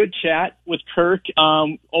pretty good chat with Kirk.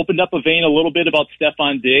 Opened up a vein a little bit about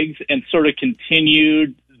Stefon Diggs and sort of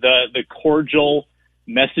continued the cordial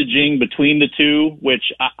messaging between the two,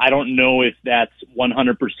 which I don't know if that's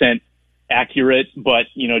 100% accurate, but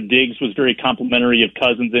Diggs was very complimentary of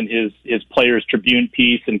Cousins in his Players Tribune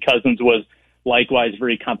piece, and Cousins was likewise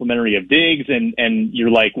very complimentary of Diggs. And you're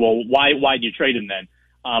like, well, why'd you trade him then?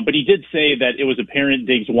 But he did say that it was apparent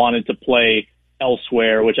Diggs wanted to play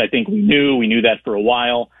elsewhere, which I think we knew that for a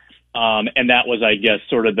while. And that was, I guess,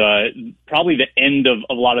 sort of probably the end of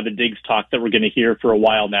a lot of the Diggs talk that we're going to hear for a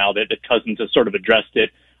while now that Cousins has sort of addressed it.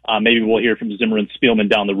 Maybe we'll hear from Zimmer and Spielman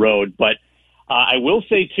down the road, but I will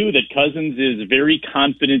say, too, that Cousins is very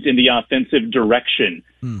confident in the offensive direction.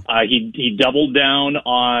 He doubled down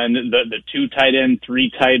on the 2 tight end,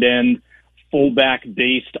 3 tight end,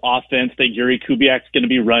 fullback-based offense that Gary Kubiak's going to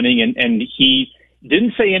be running, and he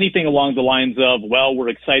didn't say anything along the lines of, well, we're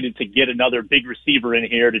excited to get another big receiver in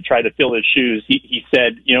here to try to fill his shoes. He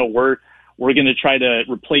said, we're going to try to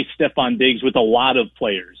replace Stefon Diggs with a lot of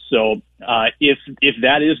players. So if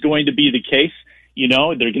that is going to be the case,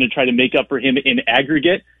 they're going to try to make up for him in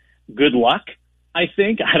aggregate. Good luck, I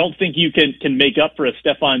think. I don't think you can make up for a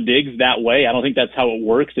Stefon Diggs that way. I don't think that's how it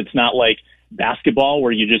works. It's not like basketball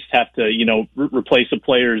where you just have to, replace a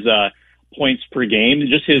player's points per game.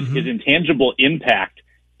 Just his intangible impact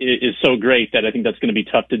is so great that I think that's going to be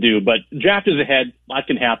tough to do. But draft is ahead. A lot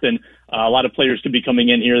can happen. A lot of players could be coming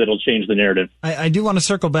in here that'll change the narrative. I do want to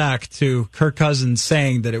circle back to Kirk Cousins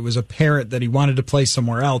saying that it was apparent that he wanted to play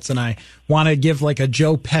somewhere else, and I want to give like a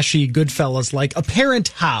Joe Pesci Goodfellas, like, apparent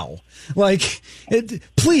how? Like,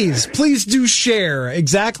 please do share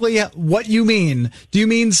exactly what you mean. Do you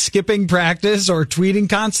mean skipping practice or tweeting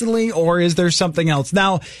constantly, or is there something else?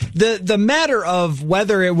 Now, the matter of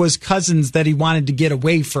whether it was Cousins that he wanted to get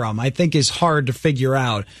away from, I think is hard to figure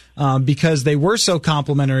out. Because they were so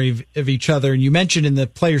complimentary of each other. And you mentioned in the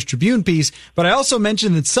Players Tribune piece, but I also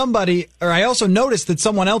mentioned that I also noticed that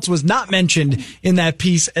someone else was not mentioned in that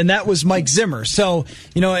piece, and that was Mike Zimmer. So,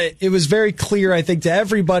 it was very clear, I think, to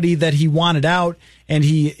everybody that he wanted out, and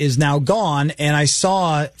he is now gone. And I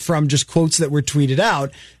saw from just quotes that were tweeted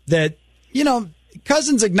out that,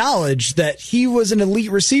 Cousins acknowledged that he was an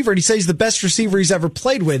elite receiver, and he says he's the best receiver he's ever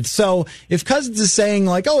played with. So if Cousins is saying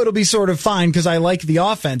like, oh, it'll be sort of fine because I like the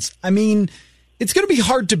offense, I mean, it's going to be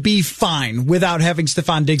hard to be fine without having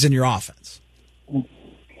Stefon Diggs in your offense.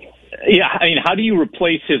 Yeah, I mean, how do you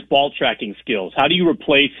replace his ball tracking skills? How do you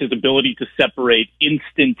replace his ability to separate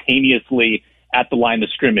instantaneously at the line of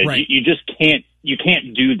scrimmage? Right. You just can't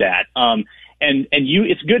do that. And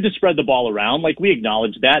it's good to spread the ball around. Like, we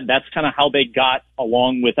acknowledge that. That's kind of how they got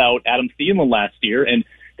along without Adam Thielen last year. And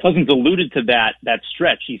Cousins alluded to that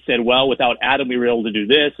stretch. He said, well, without Adam, we were able to do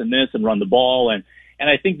this and run the ball. And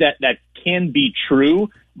I think that can be true.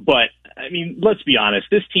 But, I mean, let's be honest.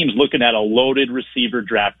 This team's looking at a loaded receiver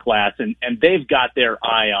draft class, and they've got their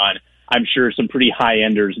eye on, I'm sure, some pretty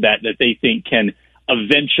high-enders that they think can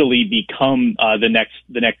eventually become the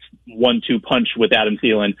next 1-2 punch with Adam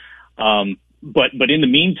Thielen. But in the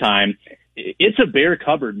meantime, it's a bare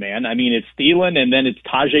cupboard, man. I mean, it's Thielen and then it's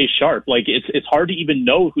Tajay Sharp. Like, it's hard to even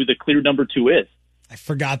know who the clear number 2 is. I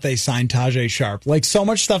forgot they signed Tajay Sharp. Like, so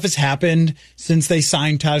much stuff has happened since they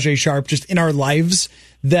signed Tajay Sharp just in our lives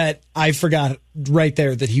that I forgot right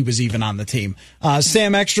there that he was even on the team.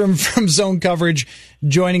 Sam Ekstrom from Zone Coverage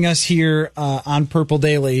joining us here on Purple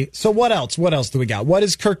Daily. So what else? What else do we got? What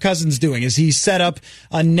is Kirk Cousins doing? Is he set up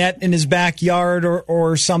a net in his backyard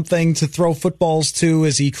or something to throw footballs to?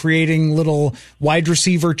 Is he creating little wide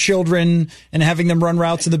receiver children and having them run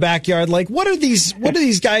routes in the backyard? Like, what are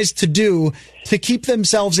these guys to do to keep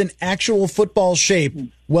themselves in actual football shape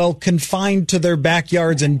while confined to their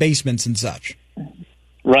backyards and basements and such?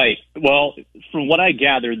 Right. Well, from what I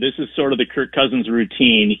gather, this is sort of the Kirk Cousins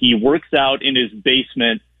routine. He works out in his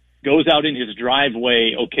basement, goes out in his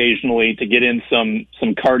driveway occasionally to get in some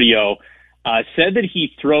cardio. Said that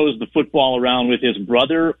he throws the football around with his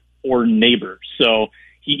brother or neighbor. So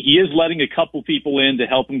he is letting a couple people in to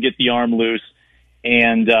help him get the arm loose.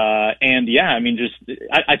 And yeah, I mean,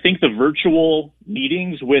 I think the virtual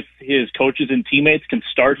meetings with his coaches and teammates can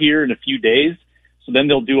start here in a few days. So then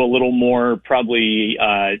they'll do a little more probably,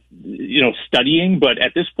 studying. But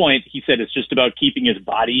at this point, he said it's just about keeping his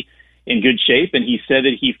body in good shape. And he said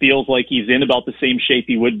that he feels like he's in about the same shape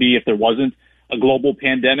he would be if there wasn't a global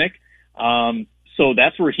pandemic. So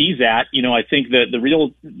that's where he's at. I think that the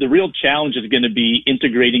real challenge is going to be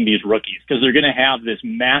integrating these rookies, because they're going to have this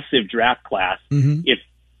massive draft class. Mm-hmm. If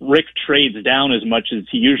Rick trades down as much as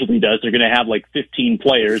he usually does, they're going to have like 15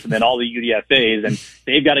 players and then all the UDFAs, and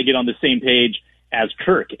they've got to get on the same page as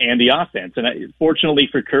Kirk and the offense. And fortunately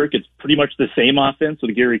for Kirk, it's pretty much the same offense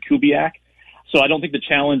with Gary Kubiak. So I don't think the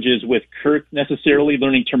challenge is with Kirk necessarily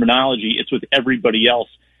learning terminology. It's with everybody else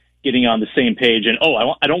getting on the same page. And,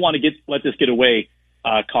 I don't want to let this get away,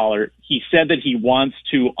 caller. He said that he wants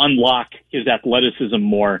to unlock his athleticism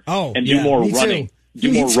more and do more running.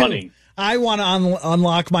 Running. I want to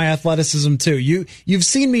unlock my athleticism too. You've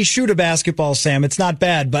seen me shoot a basketball, Sam. It's not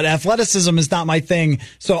bad, but athleticism is not my thing.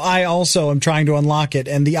 So I also am trying to unlock it,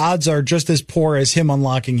 and the odds are just as poor as him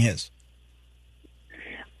unlocking his.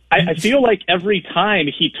 I feel like every time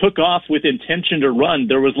he took off with intention to run,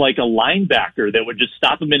 there was like a linebacker that would just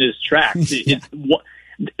stop him in his tracks. Yeah.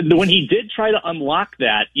 When he did try to unlock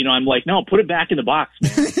that, I'm like, no, put it back in the box,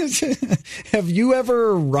 man. Have you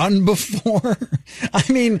ever run before?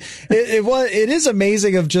 I mean, it is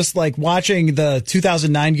amazing of just like watching the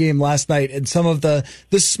 2009 game last night and some of the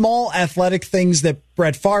small athletic things that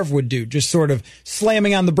Brett Favre would do, just sort of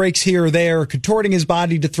slamming on the brakes here or there, contorting his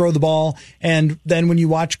body to throw the ball. And then when you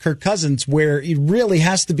watch Kirk Cousins, where he really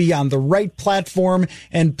has to be on the right platform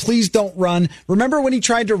and please don't run. Remember when he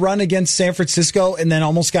tried to run against San Francisco and then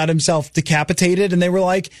almost got himself decapitated, and they were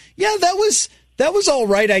like, yeah, that was all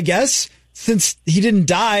right, I guess. Since he didn't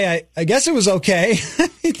die, I guess it was okay.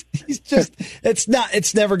 He's just,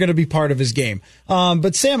 it's never going to be part of his game.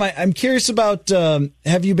 But Sam, I'm curious about,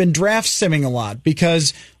 have you been draft simming a lot?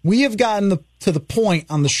 Because we have gotten to the point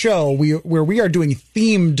on the show where we are doing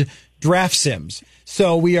themed draft sims.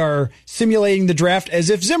 So we are simulating the draft as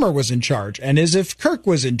if Zimmer was in charge and as if Kirk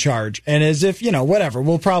was in charge and as if, whatever.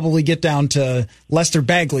 We'll probably get down to Lester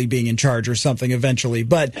Bagley being in charge or something eventually.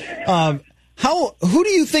 But, who do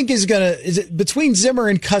you think is it between Zimmer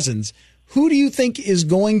and Cousins? Who do you think is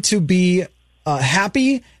going to be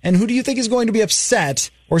happy, and who do you think is going to be upset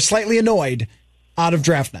or slightly annoyed out of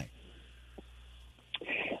draft night?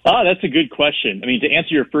 That's a good question. I mean, to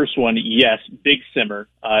answer your first one, yes, big simmer,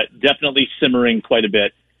 definitely simmering quite a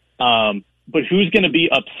bit. But who's going to be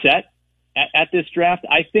upset at this draft?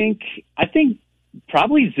 I think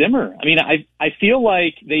probably Zimmer. I mean, I feel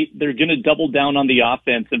like they're going to double down on the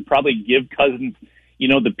offense and probably give Cousins,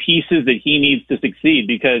 the pieces that he needs to succeed,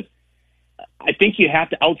 because I think you have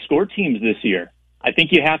to outscore teams this year. I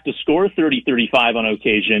think you have to score 30-35 on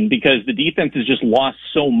occasion, because the defense has just lost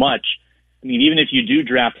so much. I mean, even if you do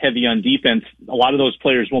draft heavy on defense, a lot of those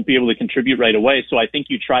players won't be able to contribute right away. So I think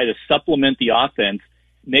you try to supplement the offense,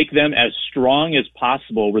 make them as strong as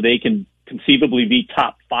possible where they can conceivably be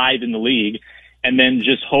top 5 in the league, and then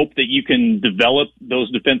just hope that you can develop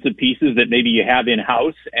those defensive pieces that maybe you have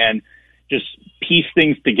in-house and just piece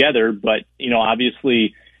things together. But,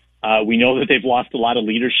 obviously we know that they've lost a lot of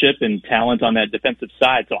leadership and talent on that defensive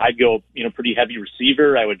side. So I'd go, pretty heavy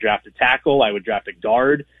receiver. I would draft a tackle. I would draft a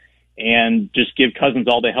guard and just give Cousins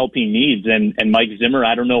all the help he needs. And Mike Zimmer,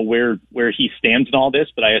 I don't know where he stands in all this,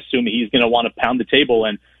 but I assume he's going to want to pound the table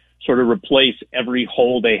and sort of replace every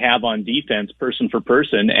hole they have on defense, person for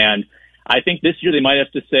person. And I think this year they might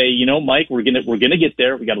have to say, Mike, we're gonna get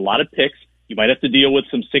there. We got a lot of picks. You might have to deal with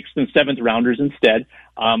some 6th and 7th rounders instead.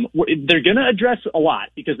 They're going to address a lot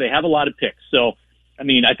because they have a lot of picks. So, I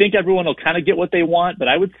mean, I think everyone will kind of get what they want, but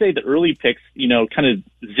I would say the early picks, kind of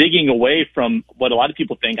zigging away from what a lot of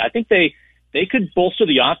people think. I think they could bolster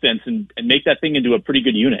the offense and make that thing into a pretty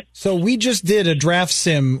good unit. So we just did a draft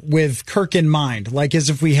sim with Kirk in mind, like as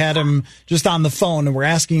if we had him just on the phone and we're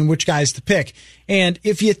asking him which guys to pick. And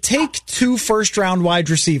if you take 2 first-round wide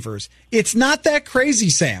receivers, it's not that crazy,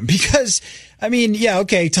 Sam, because, I mean, yeah,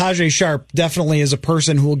 okay, Tajay Sharp definitely is a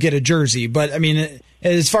person who will get a jersey, but, I mean,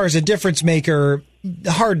 as far as a difference maker,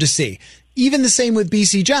 hard to see. Even the same with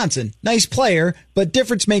B.C. Johnson. Nice player, but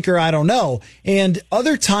difference maker, I don't know. And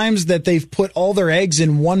other times that they've put all their eggs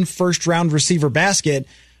in one first-round receiver basket,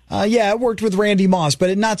 it worked with Randy Moss,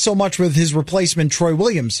 but not so much with his replacement, Troy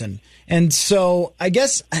Williamson. And so I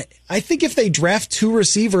guess I think if they draft 2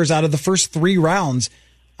 receivers out of the first 3 rounds,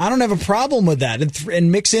 I don't have a problem with that.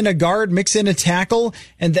 And mix in a guard, mix in a tackle.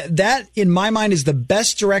 And that, in my mind, is the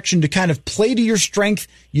best direction to kind of play to your strength.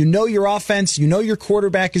 You know your offense. You know your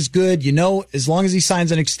quarterback is good. You know, as long as he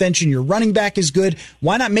signs an extension, your running back is good.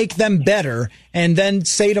 Why not make them better and then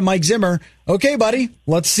say to Mike Zimmer, okay, buddy,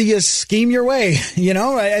 let's see you scheme your way. You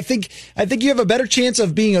know, I think you have a better chance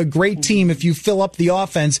of being a great team if you fill up the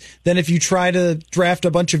offense than if you try to draft a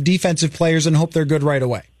bunch of defensive players and hope they're good right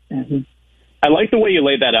away. Mm-hmm. I like the way you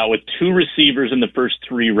laid that out with 2 receivers in the first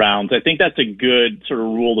 3 rounds. I think that's a good sort of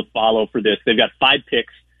rule to follow for this. They've got 5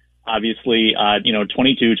 picks, obviously,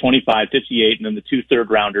 22, 25, 58, and then the 2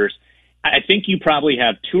 third-rounders. I think you probably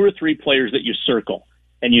have 2 or 3 players that you circle,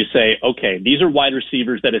 and you say, okay, these are wide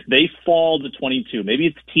receivers that if they fall to 22, maybe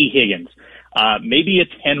it's T. Higgins, maybe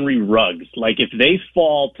it's Henry Ruggs. Like, if they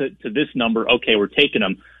fall to this number, okay, we're taking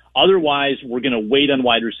them. Otherwise, we're going to wait on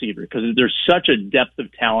wide receiver because there's such a depth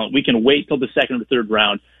of talent. We can wait till the 2nd or 3rd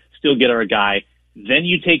round, still get our guy. Then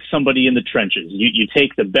you take somebody in the trenches. You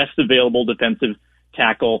take the best available defensive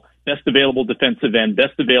tackle, best available defensive end,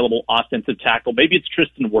 best available offensive tackle. Maybe it's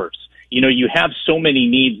Tristan Wirfs. You know, you have so many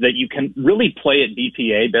needs that you can really play at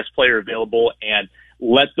BPA, best player available, and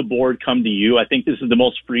let the board come to you. I think this is the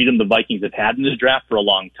most freedom the Vikings have had in this draft for a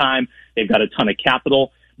long time. They've got a ton of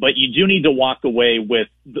capital. But you do need to walk away with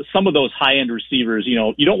some of those high-end receivers. You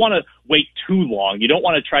know, you don't want to wait too long. You don't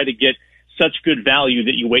want to try to get such good value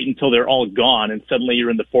that you wait until they're all gone and suddenly you're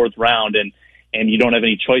in the 4th round and you don't have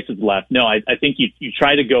any choices left. No, I think you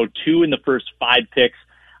try to go 2 in the first 5 picks.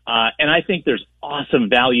 And I think there's awesome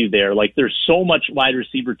value there. Like, there's so much wide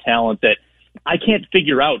receiver talent that I can't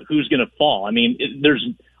figure out who's going to fall. I mean, there's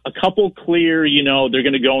a couple clear, you know, they're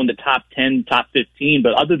going to go in the top 10, top 15.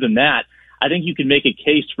 But other than that, I think you can make a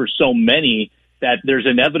case for so many that there's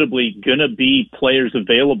inevitably going to be players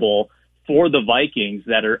available for the Vikings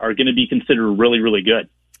that are going to be considered really, really good.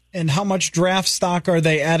 And how much draft stock are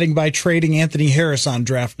they adding by trading Anthony Harris on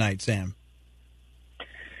draft night, Sam?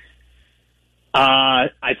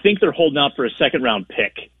 I think they're holding out for a 2nd-round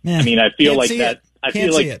pick. I mean, I feel like that. I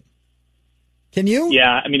feel like it. Can you? Yeah,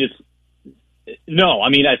 I mean, No, I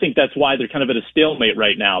mean, I think that's why they're kind of at a stalemate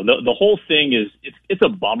right now. The whole thing is, it's a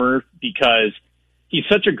bummer because he's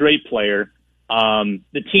such a great player.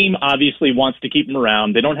 The team obviously wants to keep him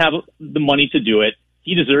around. They don't have the money to do it.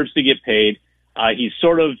 He deserves to get paid. He's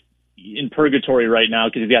sort of in purgatory right now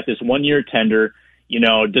because he's got this 1-year tender. You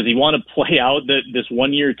know, does he want to play out this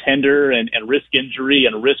 1-year tender and risk injury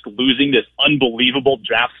and risk losing this unbelievable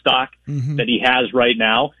draft stock that he has right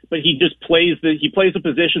now? But he just plays a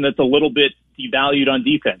position that's a little bit devalued on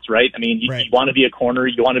defense, right? I mean, you want to be a corner,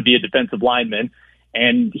 you want to be a defensive lineman,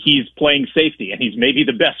 and he's playing safety, and he's maybe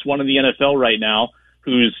the best one in the NFL right now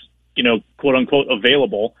who's, you know, quote unquote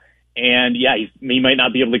available. And yeah, he might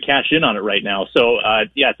not be able to cash in on it right now. So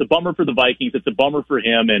yeah, it's a bummer for the Vikings. It's a bummer for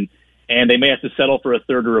him, and they may have to settle for a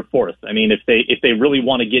 3rd or a 4th. I mean, if they really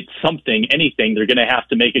want to get something, anything, they're going to have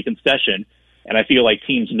to make a concession. And I feel like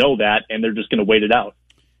teams know that, and they're just going to wait it out.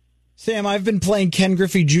 Sam, I've been playing Ken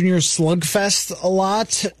Griffey Jr. Slugfest a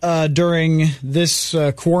lot during this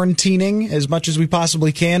quarantining as much as we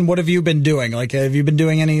possibly can. What have you been doing? Like, have you been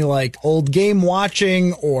doing any like old game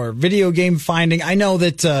watching or video game finding? I know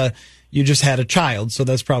that you just had a child, so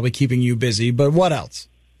that's probably keeping you busy. But what else?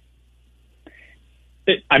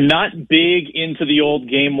 I'm not big into the old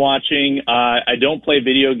game watching. I don't play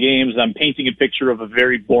video games. I'm painting a picture of a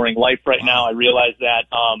very boring life right now. I realize that.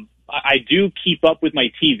 I do keep up with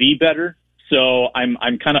my TV better, so I'm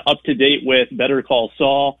kind of up to date with Better Call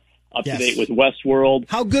Saul, up to date with Westworld.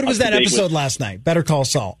 How good was that episode last night? Better Call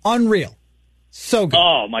Saul, unreal, so good.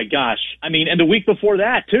 Oh my gosh! I mean, and the week before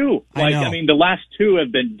that too. I mean, the last 2 have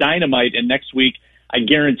been dynamite, and next week I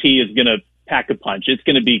guarantee is going to pack a punch. It's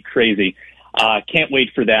going to be crazy. Can't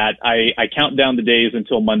wait for that. I count down the days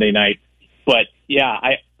until Monday night. But yeah,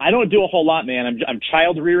 I don't do a whole lot, man. I'm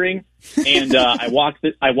child rearing, and I walk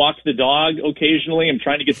the dog occasionally. I'm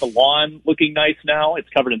trying to get the lawn looking nice now. It's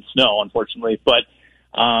covered in snow, unfortunately. But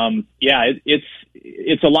yeah,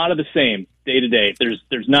 it's a lot of the same day to day.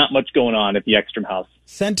 There's not much going on at the Ekstrom house.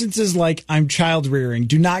 Sentences like "I'm child rearing"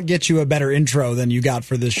 do not get you a better intro than you got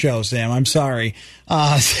for this show, Sam. I'm sorry,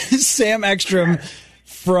 Sam Ekstrom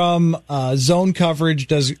from Zone Coverage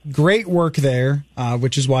does great work there,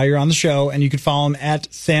 which is why you're on the show, and you can follow him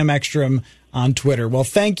at Sam Ekstrom on Twitter. Well,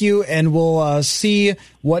 thank you, and we'll see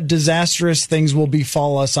what disastrous things will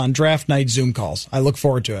befall us on draft night Zoom calls. I look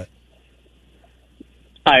forward to it.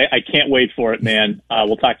 I can't wait for it, man.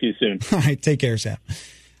 We'll talk to you soon. All right, take care, Sam.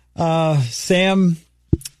 Sam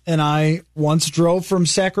and I once drove from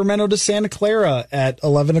Sacramento to Santa Clara at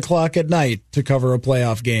 11 o'clock at night to cover a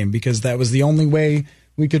playoff game because that was the only way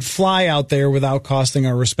we could fly out there without costing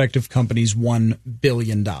our respective companies $1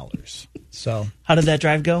 billion. So, how did that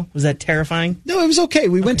drive go? Was that terrifying? No, it was okay.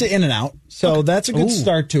 We went to In-N-Out, so that's a good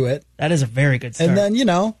start to it. That is a very good start. And then,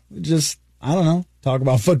 just, I don't know, talk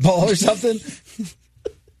about football or something.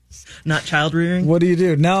 Not child rearing? What do you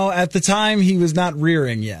do? No, at the time, he was not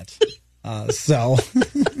rearing yet. So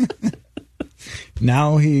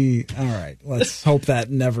now all right, let's hope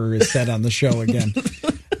that never is said on the show again.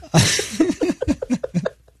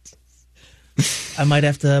 I might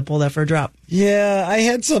have to pull that for a drop. Yeah, I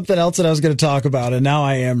had something else that I was going to talk about, and now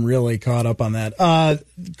I am really caught up on that.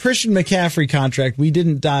 Christian McCaffrey contract, we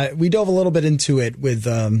dove a little bit into it with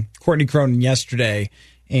Courtney Cronin yesterday,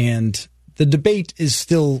 and the debate is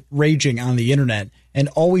still raging on the internet and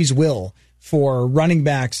always will for running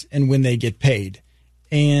backs and when they get paid.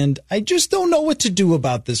 And I just don't know what to do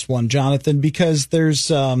about this one, Jonathan, because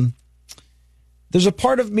there's a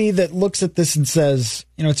part of me that looks at this and says,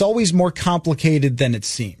 it's always more complicated than it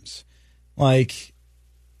seems. Like,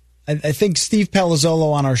 I think Steve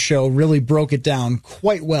Palazzolo on our show really broke it down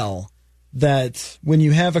quite well, that when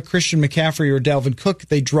you have a Christian McCaffrey or Dalvin Cook,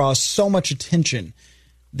 they draw so much attention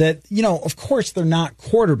that, of course they're not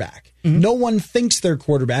quarterback. Mm-hmm. No one thinks they're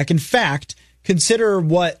quarterback. In fact, consider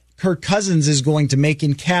what Kirk Cousins is going to make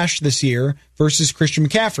in cash this year versus Christian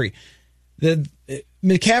McCaffrey.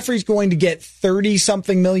 McCaffrey's going to get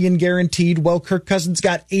 30-something million guaranteed, while Kirk Cousins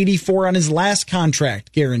got 84 on his last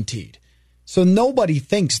contract guaranteed. So nobody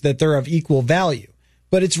thinks that they're of equal value.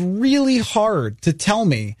 But it's really hard to tell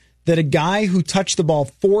me that a guy who touched the ball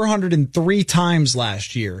 403 times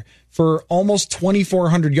last year for almost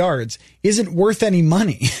 2,400 yards isn't worth any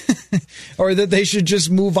money, or that they should just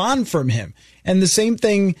move on from him. And the same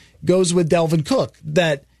thing goes with Dalvin Cook,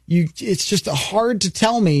 that it's just hard to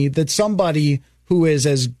tell me that somebody who is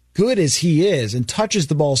as good as he is and touches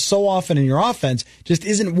the ball so often in your offense just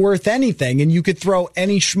isn't worth anything. And you could throw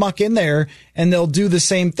any schmuck in there and they'll do the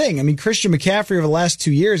same thing. I mean, Christian McCaffrey over the last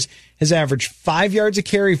 2 years has averaged 5 yards a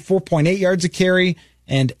carry, 4.8 yards a carry,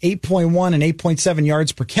 and 8.1 and 8.7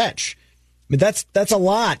 yards per catch. I mean, that's a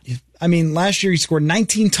lot. I mean, last year he scored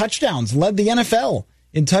 19 touchdowns, led the NFL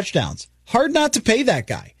in touchdowns. Hard not to pay that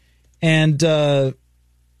guy. And,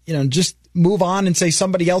 just move on and say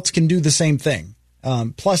somebody else can do the same thing.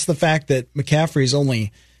 Plus the fact that McCaffrey is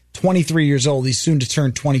only 23 years old. He's soon to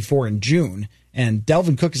turn 24 in June. And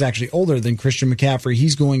Dalvin Cook is actually older than Christian McCaffrey.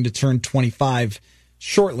 He's going to turn 25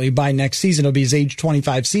 shortly by next season. It'll be his age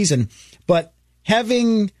 25 season. But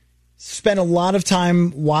having spent a lot of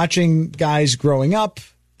time watching guys growing up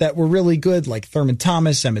that were really good, like Thurman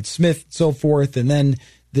Thomas, Emmitt Smith, and so forth, and then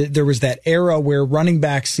there was that era where running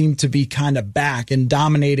backs seemed to be kind of back and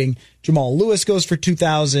dominating. Jamal Lewis goes for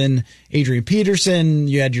 2,000, Adrian Peterson,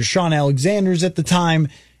 you had your Sean Alexanders at the time,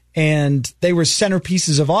 and they were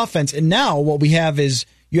centerpieces of offense. And now what we have is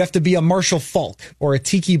you have to be a Marshall Faulk or a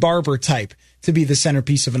Tiki Barber type to be the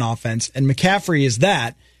centerpiece of an offense, and McCaffrey is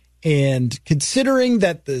that. And considering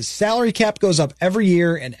that the salary cap goes up every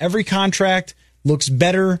year and every contract looks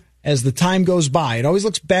better as the time goes by, it always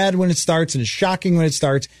looks bad when it starts and is shocking when it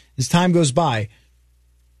starts as time goes by.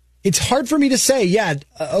 It's hard for me to say,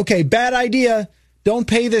 okay, bad idea. Don't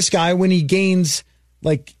pay this guy when he gains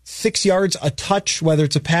like 6 yards a touch, whether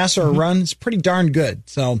it's a pass or a run. It's pretty darn good.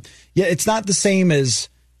 So, yeah, it's not the same as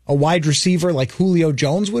a wide receiver like Julio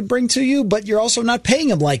Jones would bring to you, but you're also not paying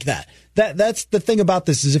him like that. That's the thing about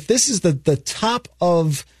this, is if this is the top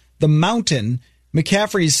of the mountain,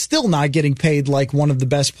 McCaffrey is still not getting paid like one of the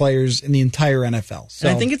best players in the entire NFL. So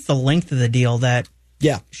and I think it's the length of the deal that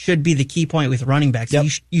should be the key point with running backs. Yep.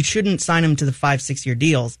 You shouldn't sign them to the 5-6 year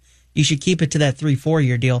deals. You should keep it to that 3-4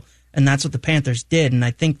 year deal, and that's what the Panthers did. And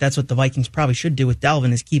I think that's what the Vikings probably should do with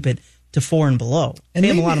Dalvin, is keep it to 4 and below. Pay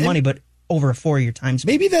him a lot of money, but over a 4-year time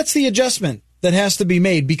span. Maybe that's the adjustment that has to be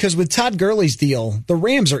made, because with Todd Gurley's deal, the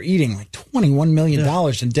Rams are eating like $21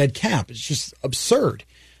 million in dead cap. It's just absurd.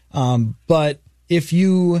 But if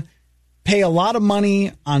you pay a lot of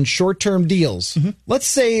money on short-term deals, let's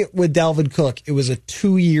say with Dalvin Cook, it was a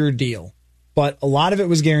 2-year deal, but a lot of it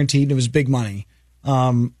was guaranteed and it was big money.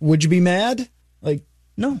 Would you be mad? Like,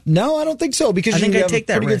 no, I don't think so, because I think you I'd have take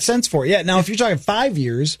that pretty risk. good sense for it. Yeah. Now, if you're talking 5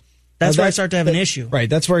 years, that's where I start to have an issue. Right.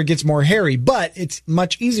 That's where it gets more hairy, but it's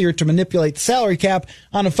much easier to manipulate the salary cap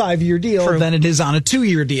on a 5-year deal than it is on a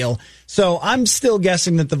 2-year deal. So I'm still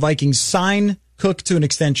guessing that the Vikings sign Cook to an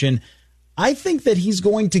extension. I think that he's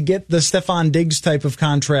going to get the Stephon Diggs type of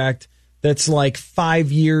contract that's like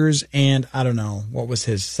 5 years and, I don't know, what was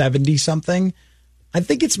his, 70-something? I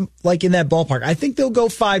think it's like in that ballpark. I think they'll go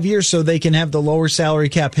 5 years so they can have the lower salary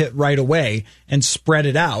cap hit right away and spread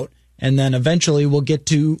it out. And then eventually we'll get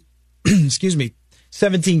to,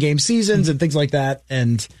 17-game seasons and things like that,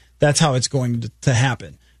 and that's how it's going to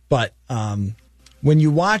happen. But when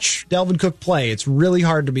you watch Dalvin Cook play, it's really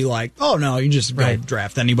hard to be like, oh, no, you just go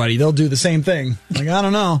draft anybody. They'll do the same thing. Like, I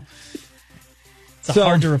don't know. It's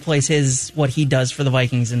hard to replace what he does for the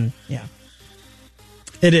Vikings, and yeah.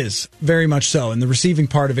 It is, very much so, and the receiving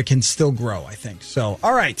part of it can still grow, I think. So,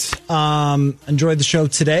 all right. Enjoyed the show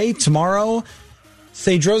today. Tomorrow,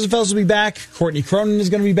 Sage Rosenfels will be back. Courtney Cronin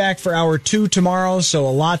is going to be back for Hour 2 tomorrow, so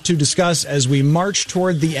a lot to discuss as we march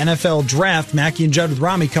toward the NFL Draft. Mackie and Judd with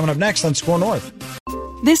Rami coming up next on Score North.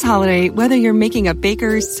 This holiday, whether you're making a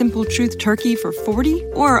Baker's Simple Truth turkey for 40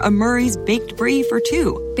 or a Murray's Baked Brie for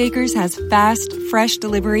 2, Baker's has fast, fresh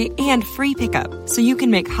delivery and free pickup, so you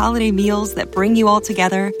can make holiday meals that bring you all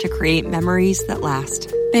together to create memories that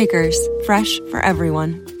last. Baker's, fresh for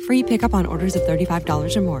everyone. Free pickup on orders of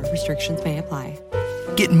 $35 or more. Restrictions may apply.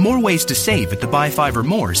 Get more ways to save at the Buy 5 or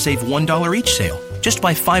More Save $1 each sale. Just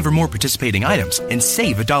buy 5 or more participating items and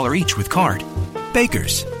save $1 each with card.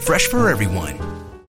 Baker's, fresh for everyone.